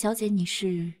请问小姐你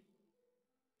是？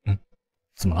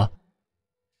怎么了？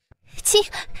秦河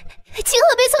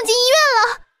被送进医院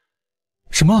了。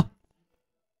什么？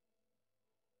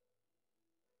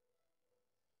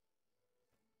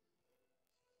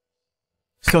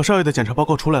小少爷的检查报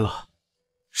告出来了，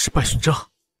是败血症。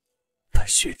败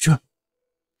血症？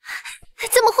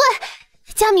怎么会？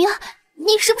佳明，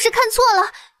你是不是看错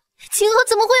了？秦河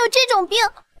怎么会有这种病？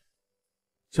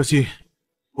小新，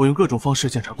我用各种方式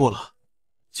检查过了，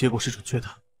结果是准确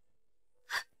的。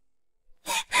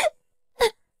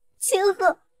秦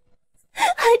河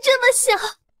还这么小。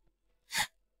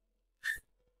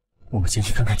我们先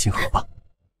去看看清河吧。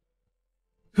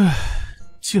唉，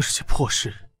竟是些破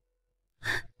事。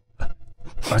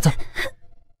儿子，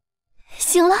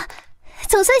醒了，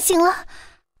总算醒了。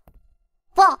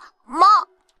爸妈，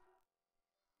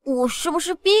我是不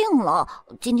是病了？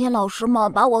今天老师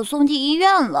们把我送进医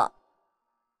院了。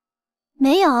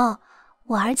没有，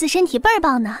我儿子身体倍儿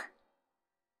棒呢。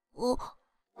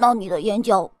那你的眼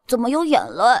角怎么有眼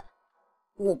泪？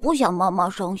我不想妈妈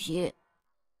伤心。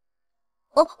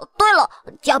对了，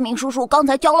佳明叔叔刚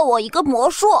才教了我一个魔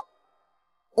术，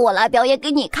我来表演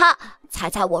给你看，猜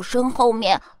猜我身后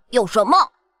面有什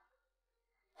么？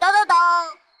当当当！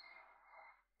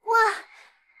哇，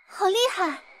好厉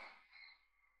害！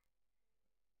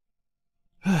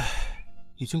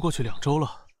唉，已经过去2周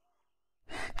了。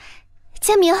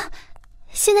佳明，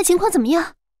现在情况怎么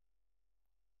样？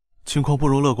情况不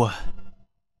容乐观。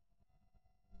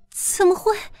怎么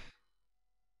会？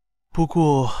不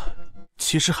过，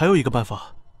其实还有一个办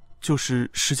法，就是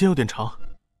时间有点长。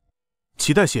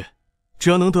脐带血，只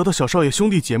要能得到小少爷兄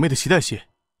弟姐妹的脐带血，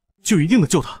就一定能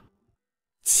救他。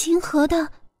清河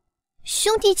的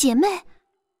兄弟姐妹？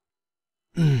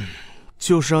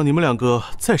就是让你们2个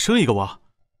再生一个娃，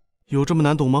有这么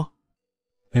难懂吗？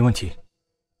没问题，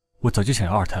我早就想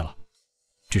要2胎了，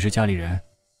只是家里人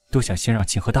都想先让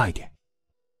清河大一点。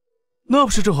那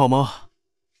不是正好吗？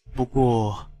不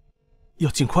过要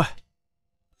尽快，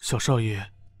小少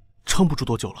爷撑不住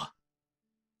多久了。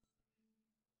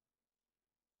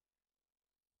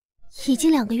已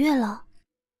经2个月了，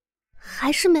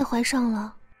还是没怀上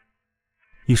了。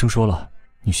医生说了，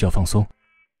你需要放松，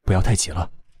不要太急了。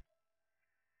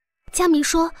佳明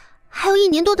说还有1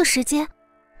年多的时间，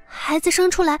孩子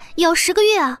生出来也要10个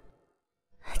月啊！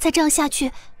再这样下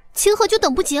去，清河就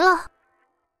等不及了。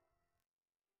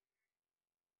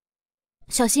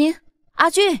小新，阿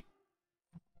俊，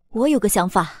我有个想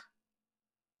法。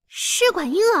试管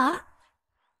婴儿？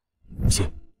姐，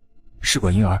试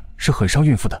管婴儿是很伤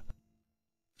孕妇的，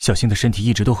小新的身体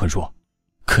一直都很弱，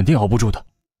肯定熬不住的。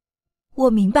我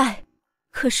明白，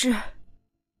可是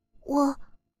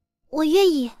我愿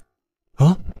意。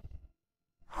啊？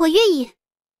我愿意。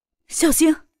小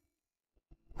新，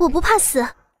我不怕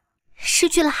死，失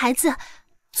去了孩子，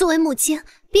作为母亲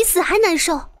比死还难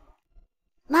受。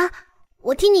妈，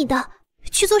我听你的，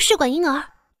去做试管婴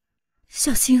儿。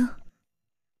小新，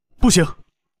不行，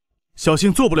小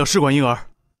新做不了试管婴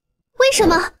儿。为什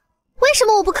么？为什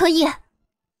么我不可以？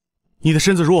你的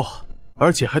身子弱，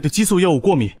而且还对激素药物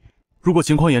过敏，如果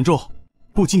情况严重，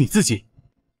不仅你自己，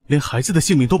连孩子的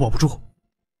性命都保不住。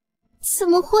怎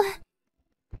么会？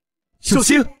小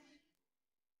新，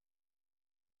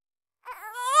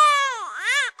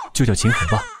就叫秦河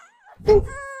吧。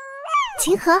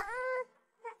秦河，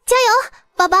加油，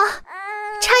宝宝！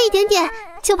差一点点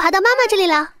就爬到妈妈这里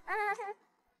了。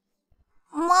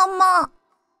妈妈，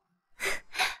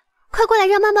快过来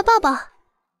让妈妈抱抱。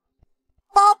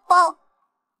抱抱。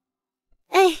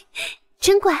哎，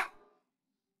真乖。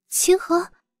秦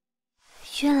河，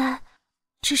原来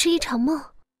只是一场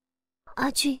梦。阿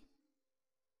俊，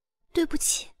对不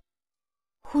起。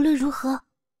无论如何，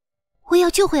我要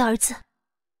救回儿子。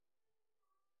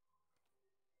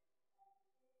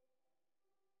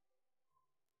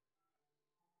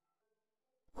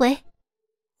喂，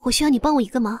我需要你帮我一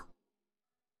个忙。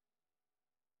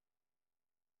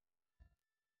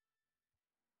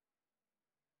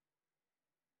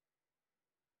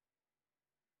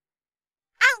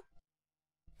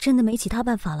真的没其他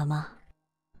办法了吗？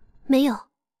没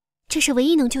有，这是唯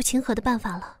一能救秦河的办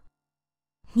法了。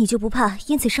你就不怕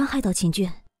因此伤害到秦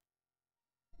俊？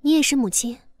你也是母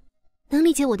亲，能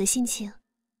理解我的心情。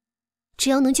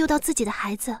只要能救到自己的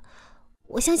孩子，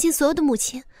我相信所有的母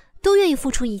亲都愿意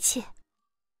付出一切。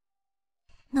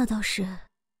那倒是。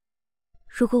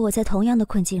如果我在同样的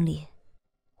困境里，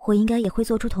我应该也会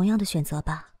做出同样的选择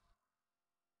吧。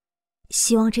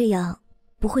希望这样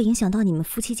不会影响到你们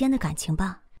夫妻间的感情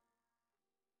吧。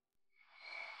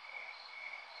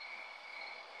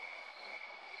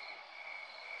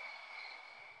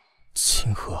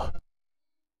清河，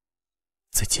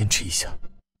再坚持一下。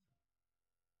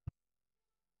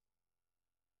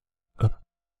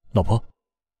老婆，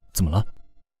怎么了？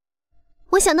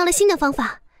我想到了新的方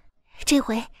法，这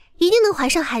回一定能怀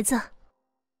上孩子。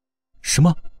什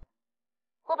么？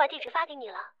我把地址发给你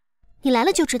了，你来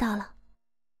了就知道了。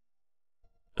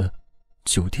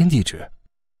酒店地址？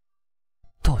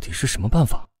到底是什么办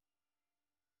法？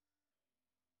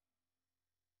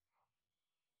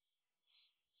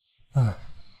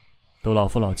都老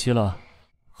夫老妻了，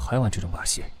还玩这种把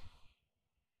戏？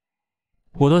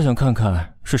我倒想看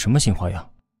看是什么新花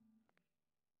样。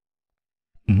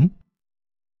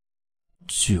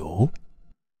酒？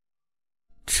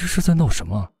这是在闹什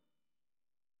么？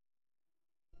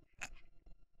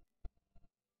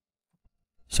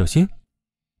小新，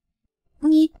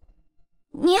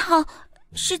你好，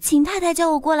是秦太太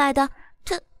叫我过来的。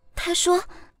她说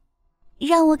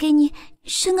让我给你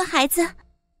生个孩子。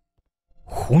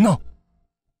胡闹！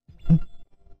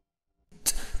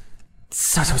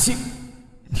夏小新，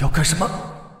你要干什么？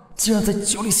竟然在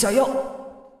酒里下药！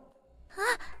啊，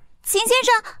秦先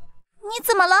生，你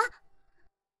怎么了？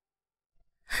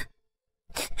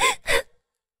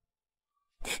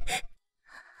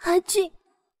阿俊，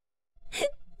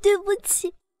对不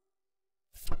起。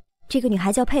这个女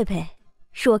孩叫佩佩，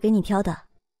是我给你挑的。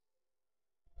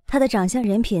她的长相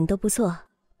人品都不错，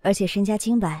而且身家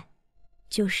清白，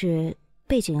就是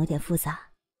背景有点复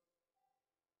杂。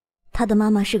她的妈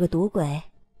妈是个赌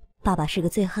鬼，爸爸是个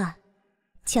醉汉，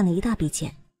欠了一大笔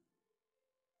钱。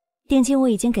定金我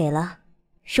已经给了，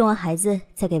生完孩子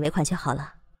再给尾款就好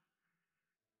了。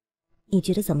你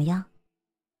觉得怎么样？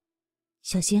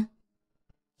小星，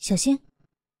小星。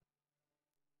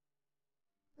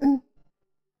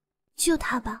就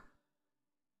他吧。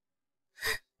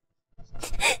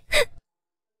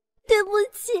对不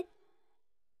起。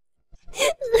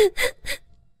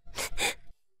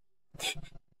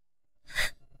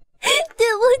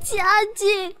对不起，阿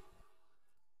俊。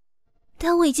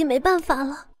但我已经没办法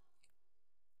了，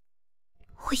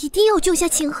我一定要救下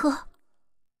秦河。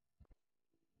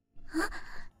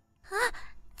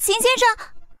秦先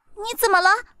生，你怎么了？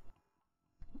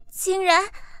竟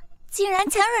然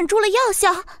强忍住了药效。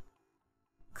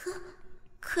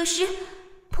可是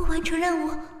不完成任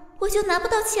务，我就拿不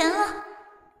到钱了。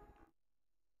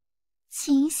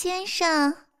秦先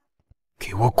生，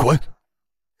给我滚！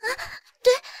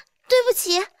对不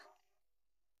起。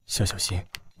夏小新，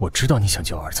我知道你想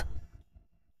救儿子，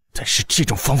但是这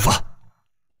种方法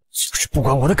就是不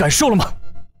管我的感受了吗？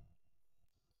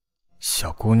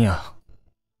小姑娘，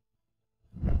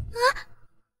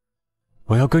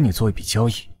我要跟你做一笔交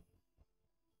易。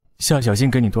夏小新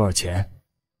给你多少钱，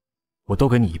我都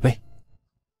给你1倍。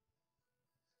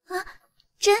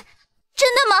真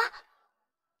的吗？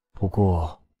不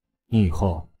过你以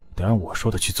后得按我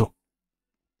说的去做。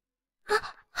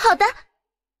好的。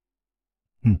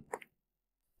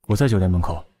我在酒店门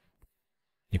口，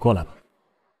你过来吧。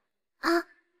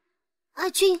阿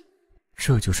俊，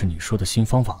这就是你说的新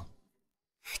方法。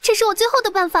这是我最后的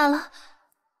办法了。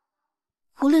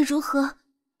无论如何，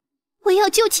我要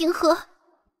救秦河。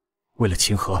为了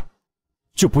秦河，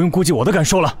就不用顾及我的感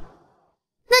受了。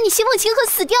那你希望秦河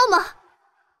死掉吗？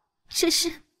这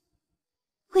是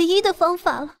唯一的方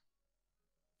法了。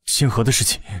秦河的事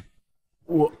情，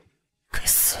我该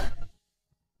死！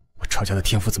我抄家的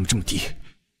天赋怎么这么低，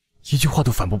一句话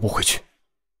都反驳不回去。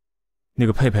那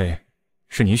个佩佩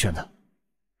是你选的？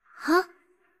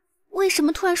为什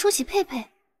么突然说起佩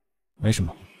佩？没什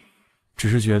么，只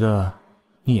是觉得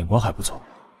你眼光还不错。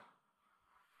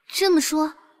这么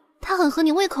说，他很合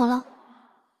你胃口了？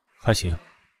还行。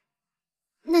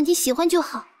那你喜欢就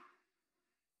好。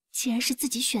既然是自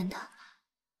己选的，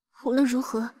无论如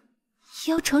何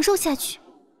也要承受下去。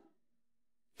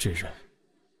这人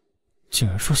竟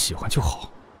然说喜欢就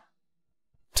好，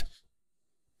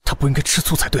他不应该吃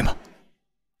醋才对吗？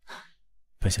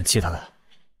本想气他的，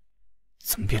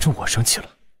怎么变成我生气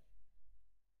了？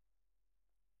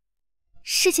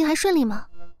事情还顺利吗？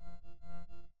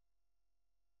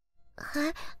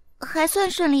还算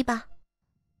顺利吧。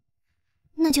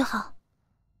那就好。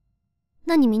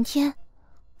那你明天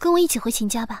跟我一起回秦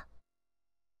家吧。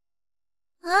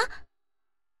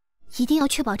一定要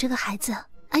确保这个孩子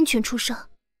安全出生。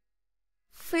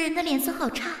夫人的脸色好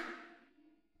差，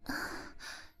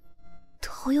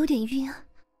头有点晕。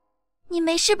你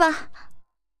没事吧？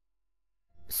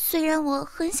虽然我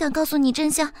很想告诉你真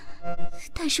相，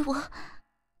但是我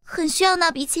很需要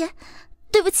那笔钱，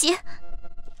对不起。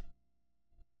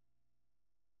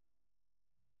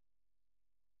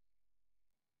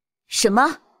什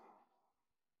么？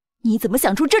你怎么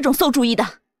想出这种馊主意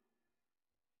的？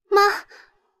妈，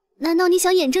难道你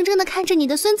想眼睁睁地看着你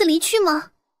的孙子离去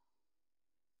吗？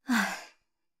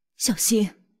小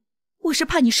新，我是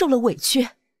怕你受了委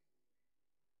屈。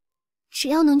只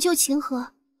要能救秦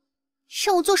河，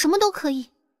让我做什么都可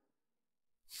以。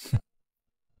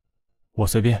我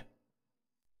随便。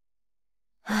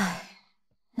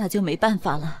那就没办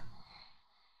法了。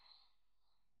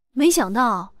没想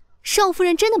到少夫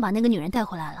人真的把那个女人带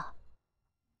回来了。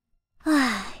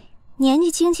年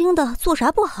纪轻轻的做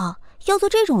啥不好，要做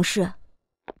这种事？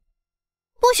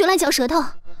不许乱嚼舌头。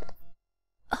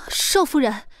少夫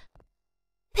人，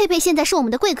佩佩现在是我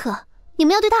们的贵客，你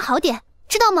们要对她好点，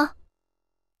知道吗？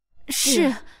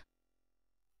是。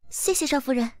谢谢少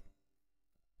夫人。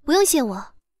不用谢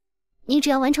我，你只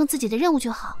要完成自己的任务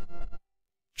就好。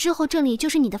之后这里就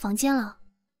是你的房间了。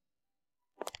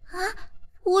啊，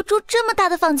我住这么大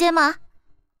的房间吗？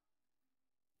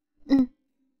嗯，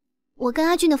我跟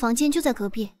阿俊的房间就在隔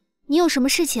壁。你有什么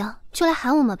事情就来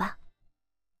喊我们吧。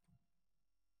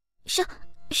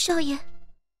少爷，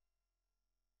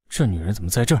这女人怎么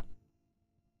在这儿？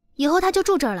以后她就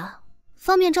住这儿了，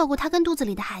方便照顾她跟肚子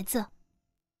里的孩子。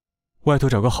外头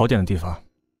找个好点的地方，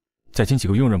再请几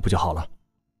个佣人不就好了？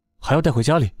还要带回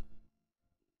家里？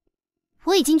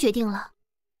我已经决定了，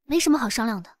没什么好商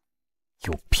量的。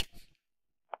有病！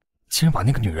竟然把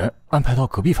那个女人安排到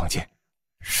隔壁房间，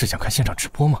是想看现场直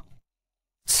播吗？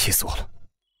气死我了！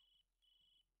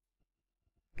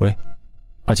喂，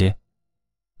阿杰，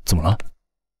怎么了？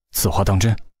此话当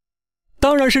真？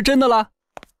当然是真的啦！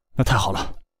那太好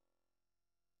了。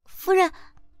夫人，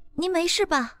您没事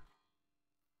吧？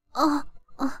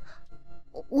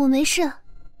我没事。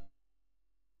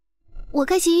我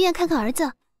该去医院看看儿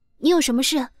子。你有什么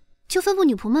事就吩咐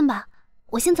女仆们吧，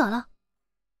我先走了。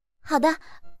好的，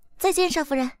再见，少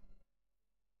夫人。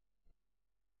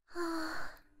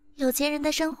有钱人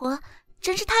的生活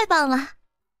真是太棒了。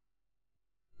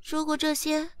如果这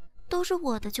些都是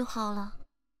我的就好了。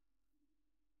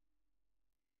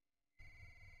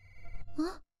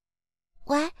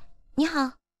喂，你好。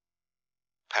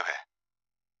佩佩。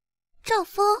赵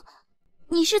峰，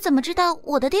你是怎么知道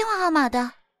我的电话号码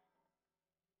的？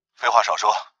废话少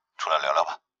说，出来聊聊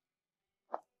吧。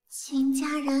秦家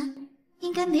人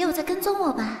应该没有在跟踪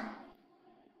我吧？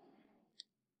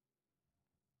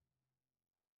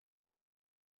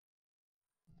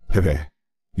佩佩，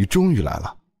你终于来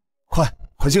了，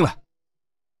快进来。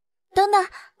等等，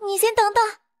你先等等。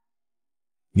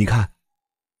你看，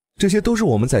这些都是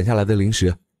我们攒下来的零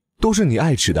食，都是你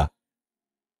爱吃的。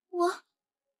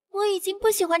我已经不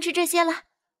喜欢吃这些了，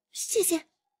谢谢。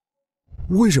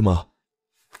为什么？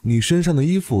你身上的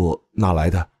衣服哪来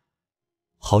的？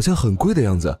好像很贵的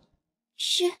样子。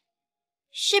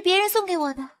是别人送给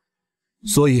我的。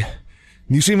所以，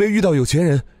你是因为遇到有钱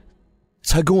人，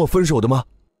才跟我分手的吗？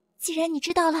既然你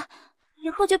知道了，以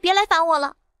后就别来烦我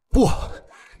了。不，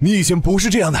你以前不是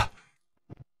这样的。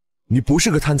你不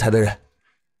是个贪财的人，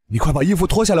你快把衣服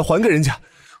脱下来还给人家，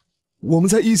我们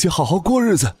在一起好好过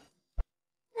日子。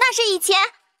那是以前，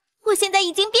我现在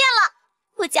已经变了。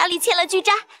我家里欠了巨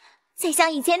债，再像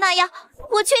以前那样，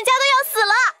我全家都要死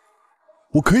了。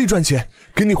我可以赚钱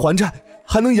给你还债，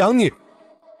还能养你。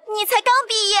你才刚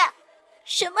毕业，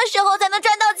什么时候才能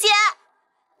赚到钱？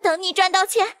等你赚到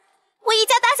钱，我一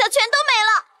家大小全都没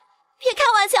了。别开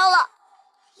玩笑了，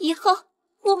以后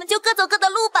我们就各走各的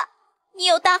路吧。你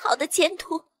有大好的前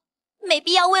途，没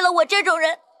必要为了我这种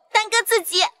人耽搁自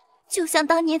己。就像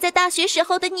当年在大学时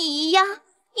候的你一样，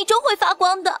你终会发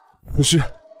光的。可是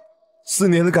4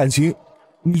年的感情，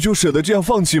你就舍得这样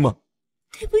放弃吗？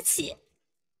对不起。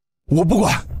我不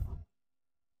管。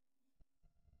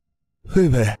佩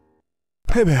佩，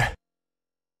佩佩，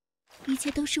一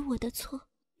切都是我的错，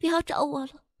不要找我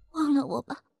了，忘了我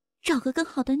吧，找个更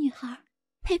好的女孩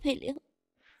陪陪玲。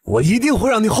我一定会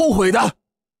让你后悔的。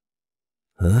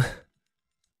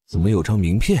怎么有张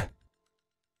名片？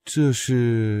这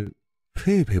是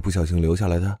佩佩不小心留下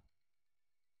来的。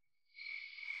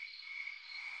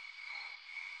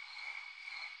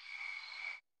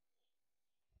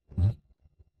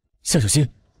夏小新，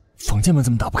房间门怎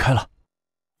么打不开了？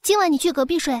今晚你去隔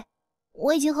壁睡，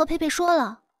我已经和佩佩说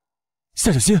了。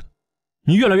夏小新，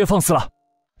你越来越放肆了，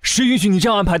谁允许你这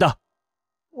样安排的？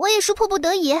我也是迫不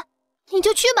得已，你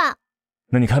就去吧。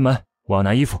那你开门，我要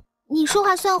拿衣服。你说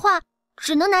话算话，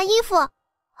只能拿衣服啊！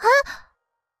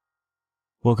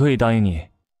我可以答应你，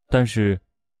但是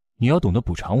你要懂得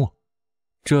补偿我，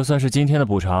这算是今天的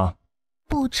补偿。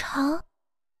补偿？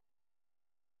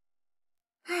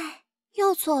唉，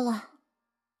又错了。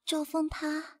周峰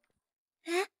他……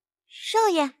哎，少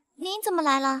爷，您怎么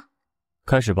来了？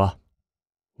开始吧，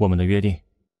我们的约定。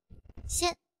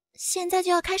现在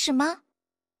就要开始吗？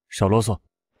少啰嗦，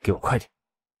给我快点。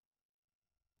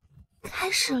开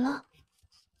始了。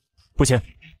不行，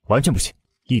完全不行，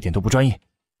一点都不专业，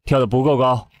跳得不够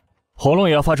高，喉咙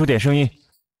也要发出点声音。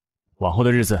往后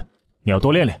的日子你要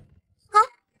多练练。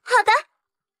好的。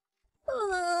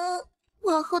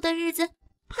往后的日子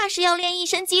怕是要练一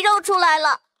身肌肉出来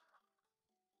了。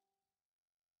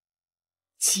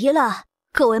齐了，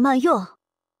各位慢用。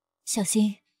小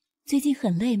新，最近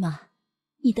很累吗？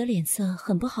你的脸色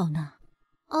很不好呢。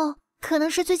哦，可能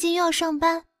是最近又要上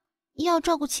班，又要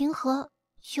照顾秦河，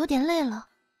有点累了。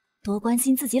多关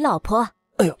心自己老婆。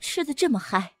哎呦，吃得这么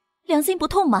嗨，良心不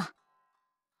痛吗？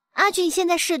阿俊现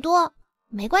在事多，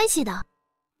没关系的。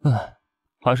唉，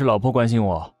还是老婆关心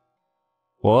我。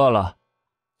我饿了，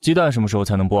鸡蛋什么时候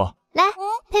才能剥？来，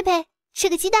佩佩吃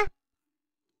个鸡蛋。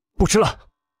不吃了。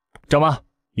张妈，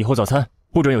以后早餐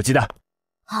不准有鸡蛋。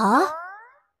啊？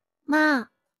妈，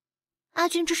阿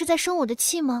俊这是在生我的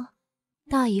气吗？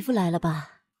大姨夫来了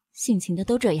吧？性情的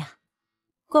都这样，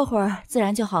过会儿自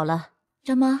然就好了。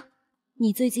张妈，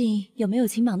你最近有没有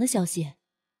秦芒的消息？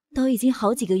都已经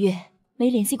好几个月没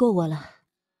联系过我了。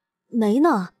没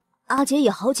呢，阿姐也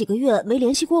好几个月没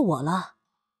联系过我了。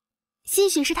兴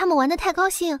许是他们玩得太高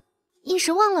兴，一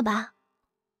时忘了吧。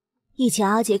以前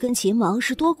阿杰跟秦芒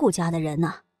是多顾家的人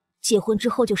呐，结婚之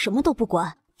后就什么都不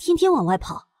管，天天往外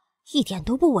跑，一点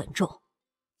都不稳重。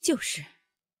就是，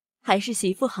还是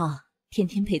媳妇好，天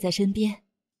天陪在身边。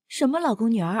什么老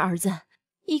公、女儿、儿子，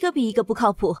一个比一个不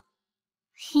靠谱。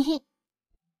嘿嘿，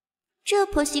这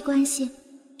婆媳关系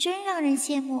真让人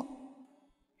羡慕。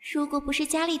如果不是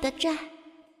家里的债，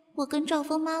我跟赵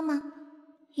峰妈妈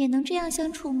也能这样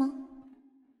相处吗？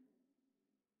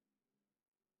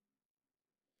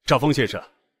赵峰先生，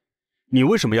你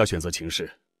为什么要选择秦氏？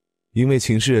因为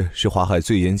秦氏是华海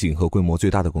最严谨和规模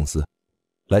最大的公司，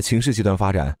来秦氏集团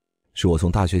发展是我从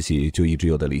大学起就一直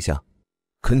有的理想。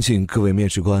恳请各位面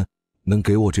试官能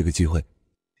给我这个机会。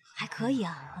还可以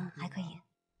啊，还可以。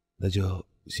那就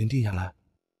先定下来。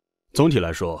总体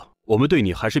来说，我们对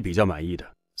你还是比较满意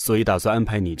的，所以打算安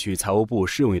排你去财务部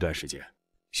试用一段时间，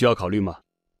需要考虑吗？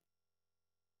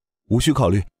无需考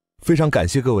虑，非常感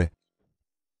谢各位。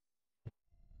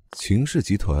秦氏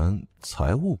集团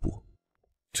财务部，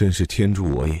真是天助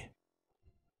我也。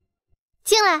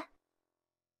进来。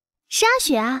是阿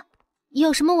雪啊，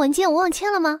有什么文件我忘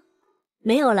签了吗？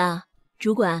没有啦，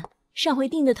主管，上回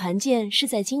订的团建是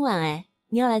在今晚哎，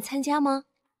你要来参加吗？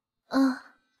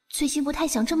最近不太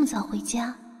想这么早回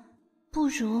家，不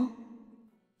如……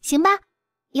行吧，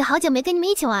也好久没跟你们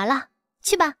一起玩了，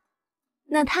去吧。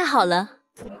那太好了。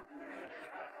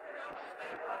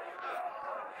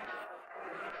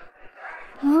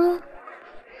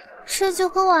这就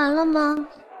喝完了吗？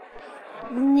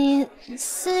你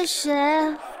是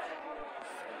谁？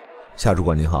夏主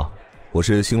管您好，我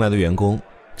是新来的员工，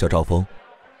叫赵峰。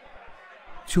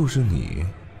就是你，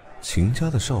秦家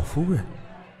的少夫人。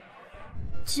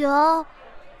酒，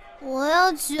我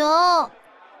要酒。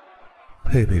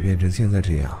佩佩变成现在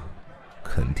这样，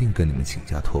肯定跟你们秦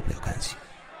家脱不了干系。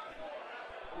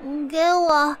你给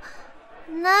我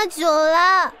拿酒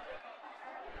来。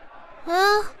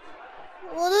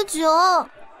我的酒。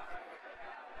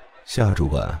夏主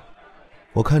管，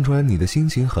我看出来你的心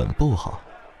情很不好，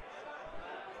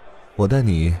我带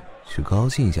你去高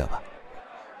兴一下吧。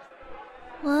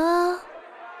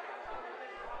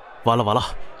完了，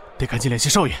得赶紧联系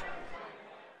少爷。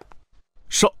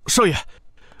少爷，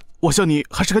我向你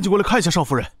还是赶紧过来看一下少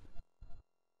夫人。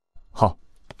好，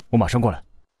我马上过来。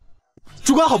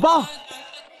主管好棒，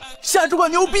夏主管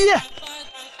牛逼！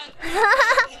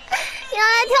原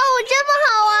来跳舞这么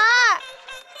好玩。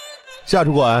夏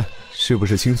主管是不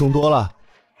是轻松多了？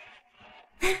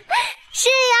是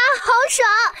呀，好爽，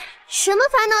什么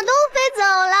烦恼都飞走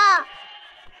了。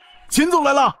秦总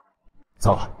来了。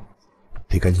糟了，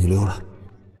得赶紧溜了。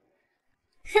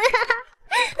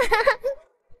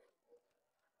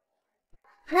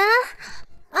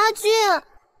阿俊，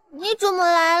你怎么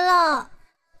来了？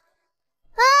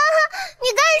你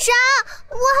干啥？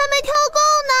我还没跳够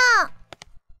呢。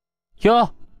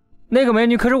哟，那个美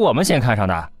女可是我们先看上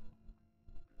的，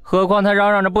何况她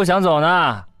嚷嚷着不想走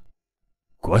呢。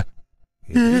滚！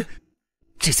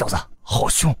这小子好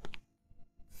凶。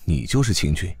你就是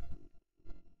秦军，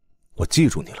我记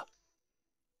住你了。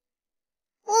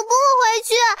我不回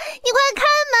去，你快开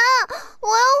门，我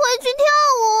要回去跳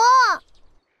舞。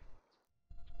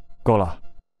够了。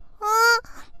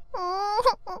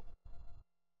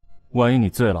万一你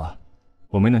醉了，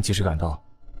我没能及时赶到，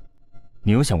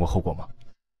你有想过后果吗？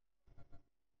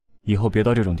以后别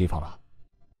到这种地方了，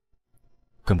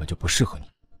根本就不适合你。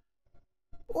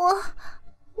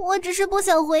我只是不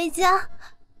想回家，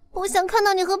不想看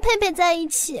到你和佩佩在一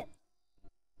起，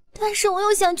但是我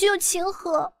又想具有情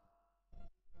和。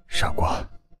傻瓜，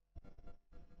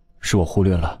是我忽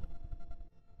略了，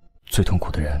最痛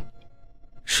苦的人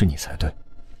是你才对。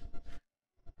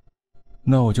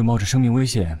那我就冒着生命危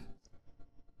险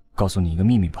告诉你一个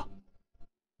秘密吧，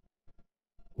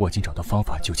我已经找到方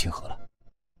法救清河了。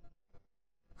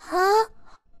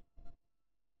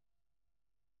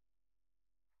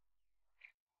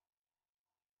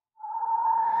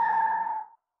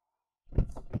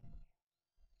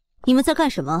你们在干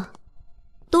什么？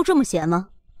都这么闲吗？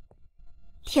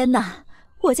天哪，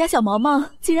我家小毛毛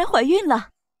竟然怀孕了！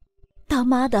当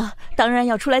妈的当然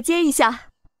要出来接一下。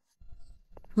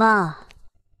妈，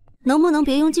能不能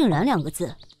别用竟然2个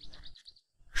字，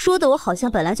说的我好像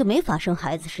本来就没法生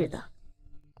孩子似的。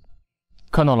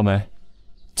看到了没？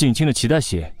近亲的脐带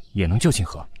血也能救清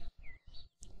河。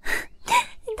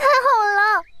你太好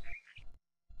了。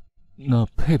那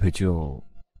佩佩就……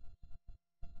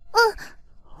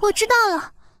我知道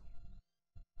了。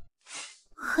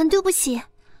很对不起，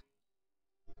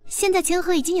现在清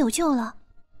河已经有救了，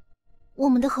我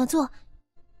们的合作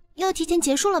要提前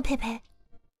结束了。佩佩，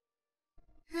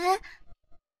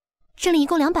这里一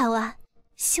共200万，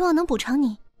希望能补偿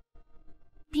你。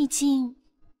毕竟……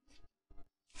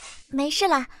没事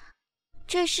啦，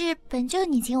这事本就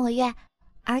你情我愿，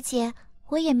而且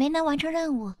我也没能完成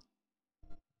任务。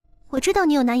我知道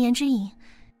你有难言之隐，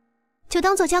就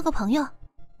当做交个朋友，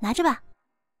拿着吧。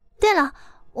对了，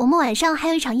我们晚上还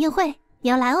有一场宴会，你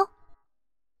要来哦。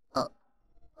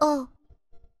哦，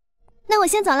那我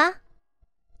先走啦。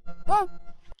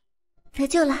得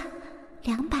救了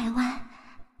，200万，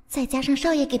再加上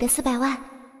少爷给的400万，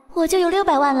我就有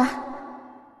600万了。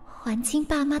还清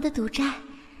爸妈的赌债，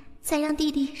再让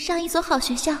弟弟上一所好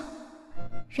学校，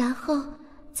然后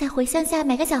再回乡下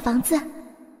买个小房子，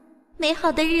美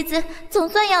好的日子总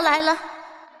算要来了。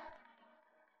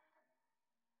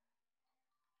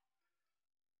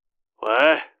喂，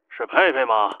是佩佩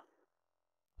吗？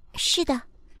是的。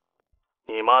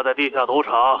你妈在地下赌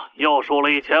场又输了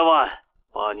1000万，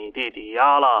把你弟抵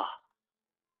押了。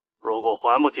如果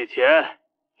还不起钱，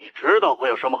你知道会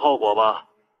有什么后果吧？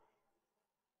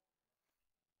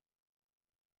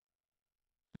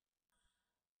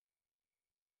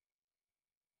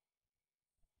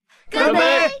干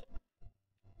杯！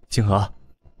清河，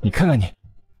你看看你，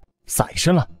洒一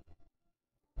身了。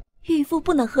孕妇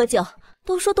不能喝酒，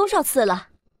都说多少次了？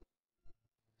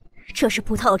这是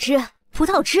葡萄汁，葡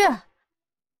萄汁。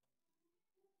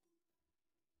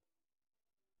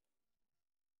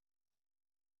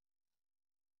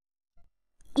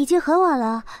已经很晚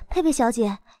了，佩佩小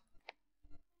姐，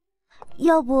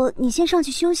要不你先上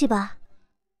去休息吧。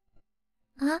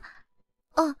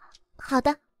好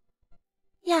的。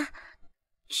呀，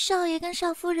少爷跟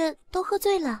少夫人都喝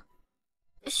醉了，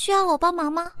需要我帮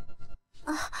忙吗？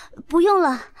不用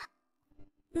了。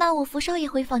那我扶少爷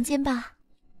回房间吧。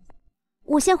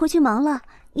我先回去忙了，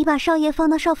你把少爷放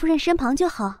到少夫人身旁就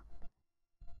好。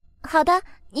好的，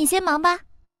你先忙吧。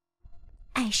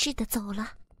碍事的走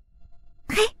了。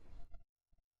嘿，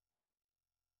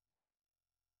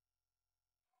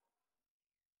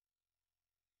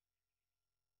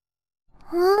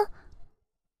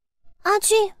阿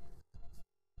俊，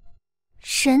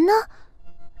人呢？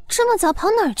这么早跑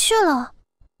哪儿去了？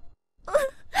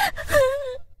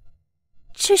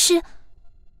这是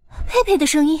佩佩的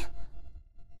声音。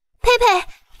佩佩，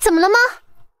怎么了吗？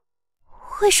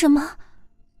为什么？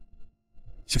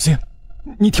小星，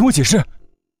你听我解释。你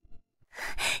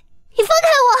放开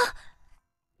我！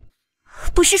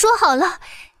不是说好了，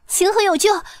情和有救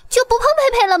就不碰佩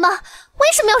佩了吗？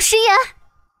为什么要食言？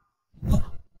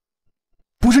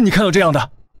不是你看到这样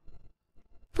的。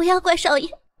不要怪少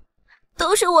爷，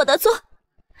都是我的错，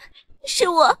是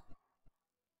我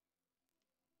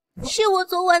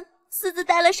昨晚私自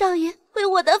带了少爷回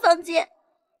我的房间，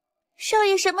少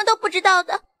爷什么都不知道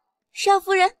的。少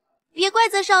夫人，别怪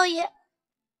责少爷。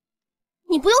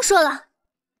你不用说了，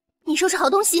你收拾好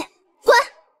东西，滚！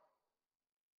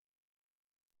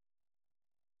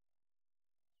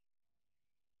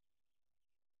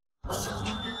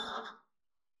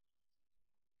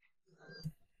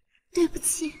对不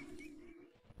起，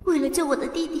为了救我的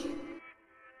弟弟，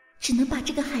只能把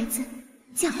这个孩子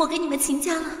嫁祸给你们秦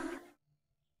家了。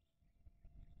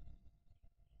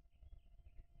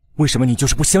为什么你就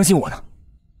是不相信我呢？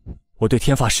我对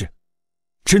天发誓，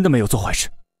真的没有做坏事，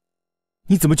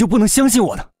你怎么就不能相信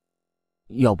我呢？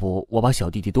要不我把小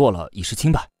弟弟剁了以示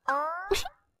清白。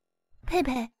佩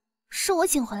佩，是我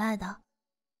请回来的，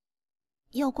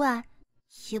要怪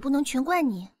也不能全怪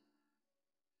你。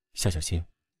夏小星，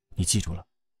你记住了，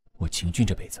我秦俊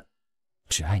这辈子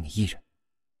只爱你一人。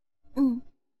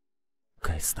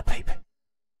该死的佩佩，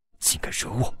竟敢惹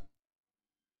我！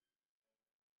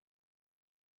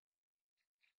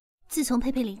自从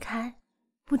佩佩离开，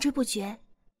不知不觉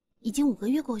已经5个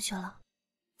月过去了。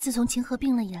自从秦河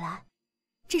病了以来，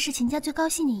这是秦家最高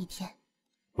兴的一天。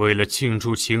为了庆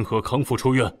祝秦河康复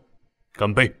出院，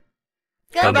干杯！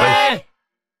干杯！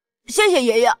谢谢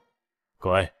爷爷。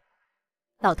乖，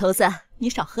老头子，你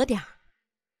少喝点儿，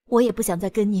我也不想再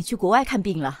跟你去国外看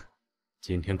病了。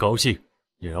今天高兴，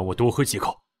也让我多喝几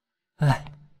口。哎，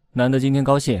难得今天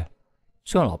高兴，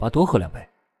就让老爸多喝2杯。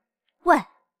喂，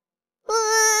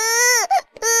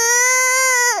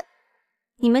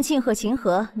你们庆贺秦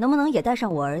河，能不能也带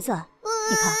上我儿子？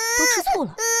你看，都吃醋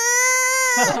了。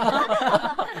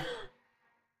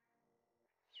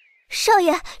少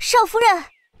爷、少夫人，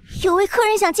有位客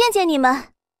人想见见你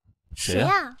们。谁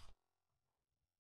呀？